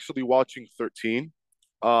now. I'm actually watching 13.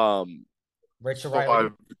 Um, Rachel so Riley.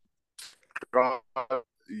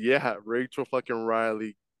 yeah, Rachel fucking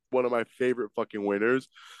Riley, one of my favorite fucking winners.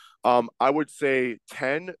 I would say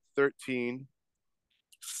 10, 13.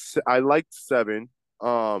 I liked 7.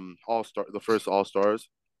 All Star, the first All Stars.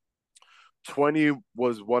 20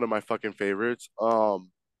 was one of my fucking favorites. So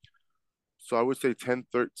I would say 10,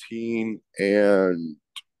 13, and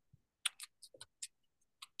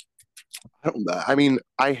I don't know. I mean,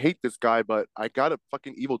 I hate this guy, but I got a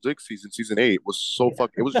fucking Evil Dick season 8 was so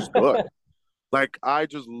fucking it was just good. Like I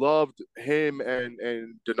just loved him and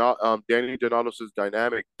Danny Donato's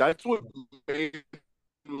dynamic. That's what made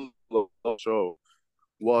me love the show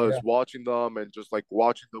was Yeah, watching them and just like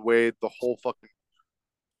watching the way the whole fucking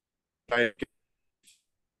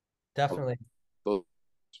definitely.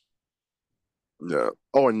 yeah.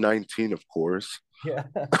 Oh, and 19, of course. Yeah.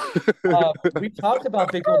 We talked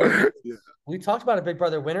about Big Brother. Yeah. We talked about a Big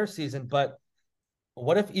Brother winter season, but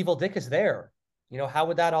what if Evil Dick is there? How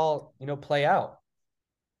would that all, play out?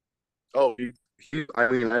 Oh, I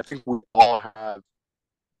mean, I think we all have.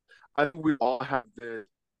 I think we all have this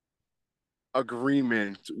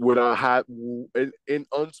agreement would I have an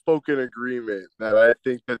unspoken agreement that I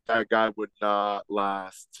think that that guy would not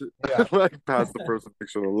last Yeah, like past the first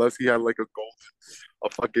eviction unless he had like a golden a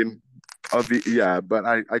fucking of the yeah but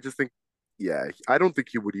I just think yeah I don't think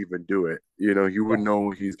he would even do it you would yeah, know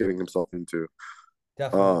what he's getting himself into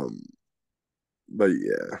definitely. um but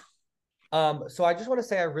yeah So I just want to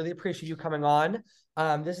say I really appreciate you coming on.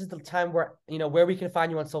 This is the time where we can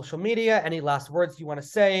find you on social media. Any last words you want to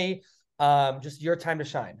say? Just your time to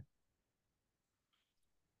shine.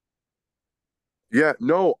 yeah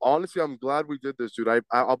no honestly I'm glad we did this dude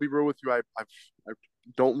I'll be real with you I've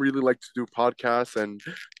don't really like to do podcasts and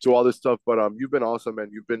do all this stuff, but you've been awesome,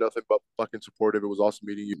 and you've been nothing but fucking supportive. It was awesome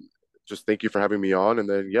meeting you. Just thank you for having me on. And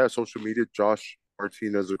then yeah, social media, Josh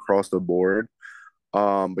Martinez across the board.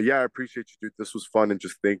 But yeah, I appreciate you, dude. This was fun, and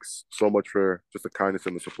just thanks so much for just the kindness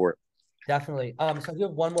and the support. Definitely. So I do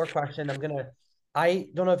have one more question. I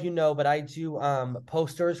don't know if you know, but I do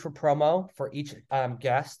posters for promo for each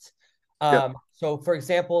guest. Yeah, So for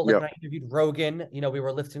example, like yeah, when I interviewed Rogan, we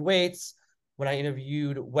were lifting weights. When I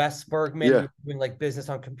interviewed Wes Bergman, we yeah. were doing like business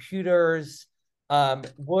on computers.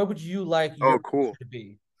 What would you like Oh, your cool. poster to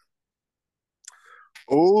be?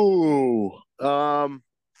 Oh,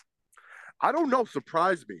 I don't know.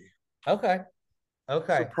 Surprise me. Okay.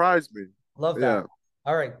 Okay. Surprise me. Love Yeah. that.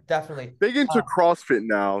 All right, definitely. Big into Uh, CrossFit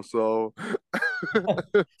now, so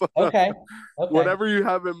okay. Okay. whatever you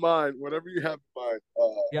have in mind, whatever you have in mind,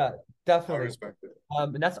 Yeah, I definitely. respect it.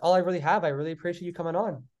 And that's all I really have. I really appreciate you coming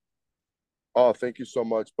on. Oh, thank you so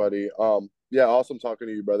much, buddy. Yeah, awesome talking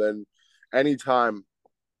to you, brother. And anytime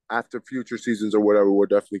after future seasons or whatever, we'll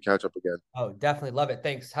definitely catch up again. Oh, definitely love it.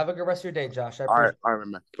 Thanks. Have a good rest of your day, Josh. I All right, appreciate it. all right,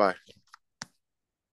 man. Bye.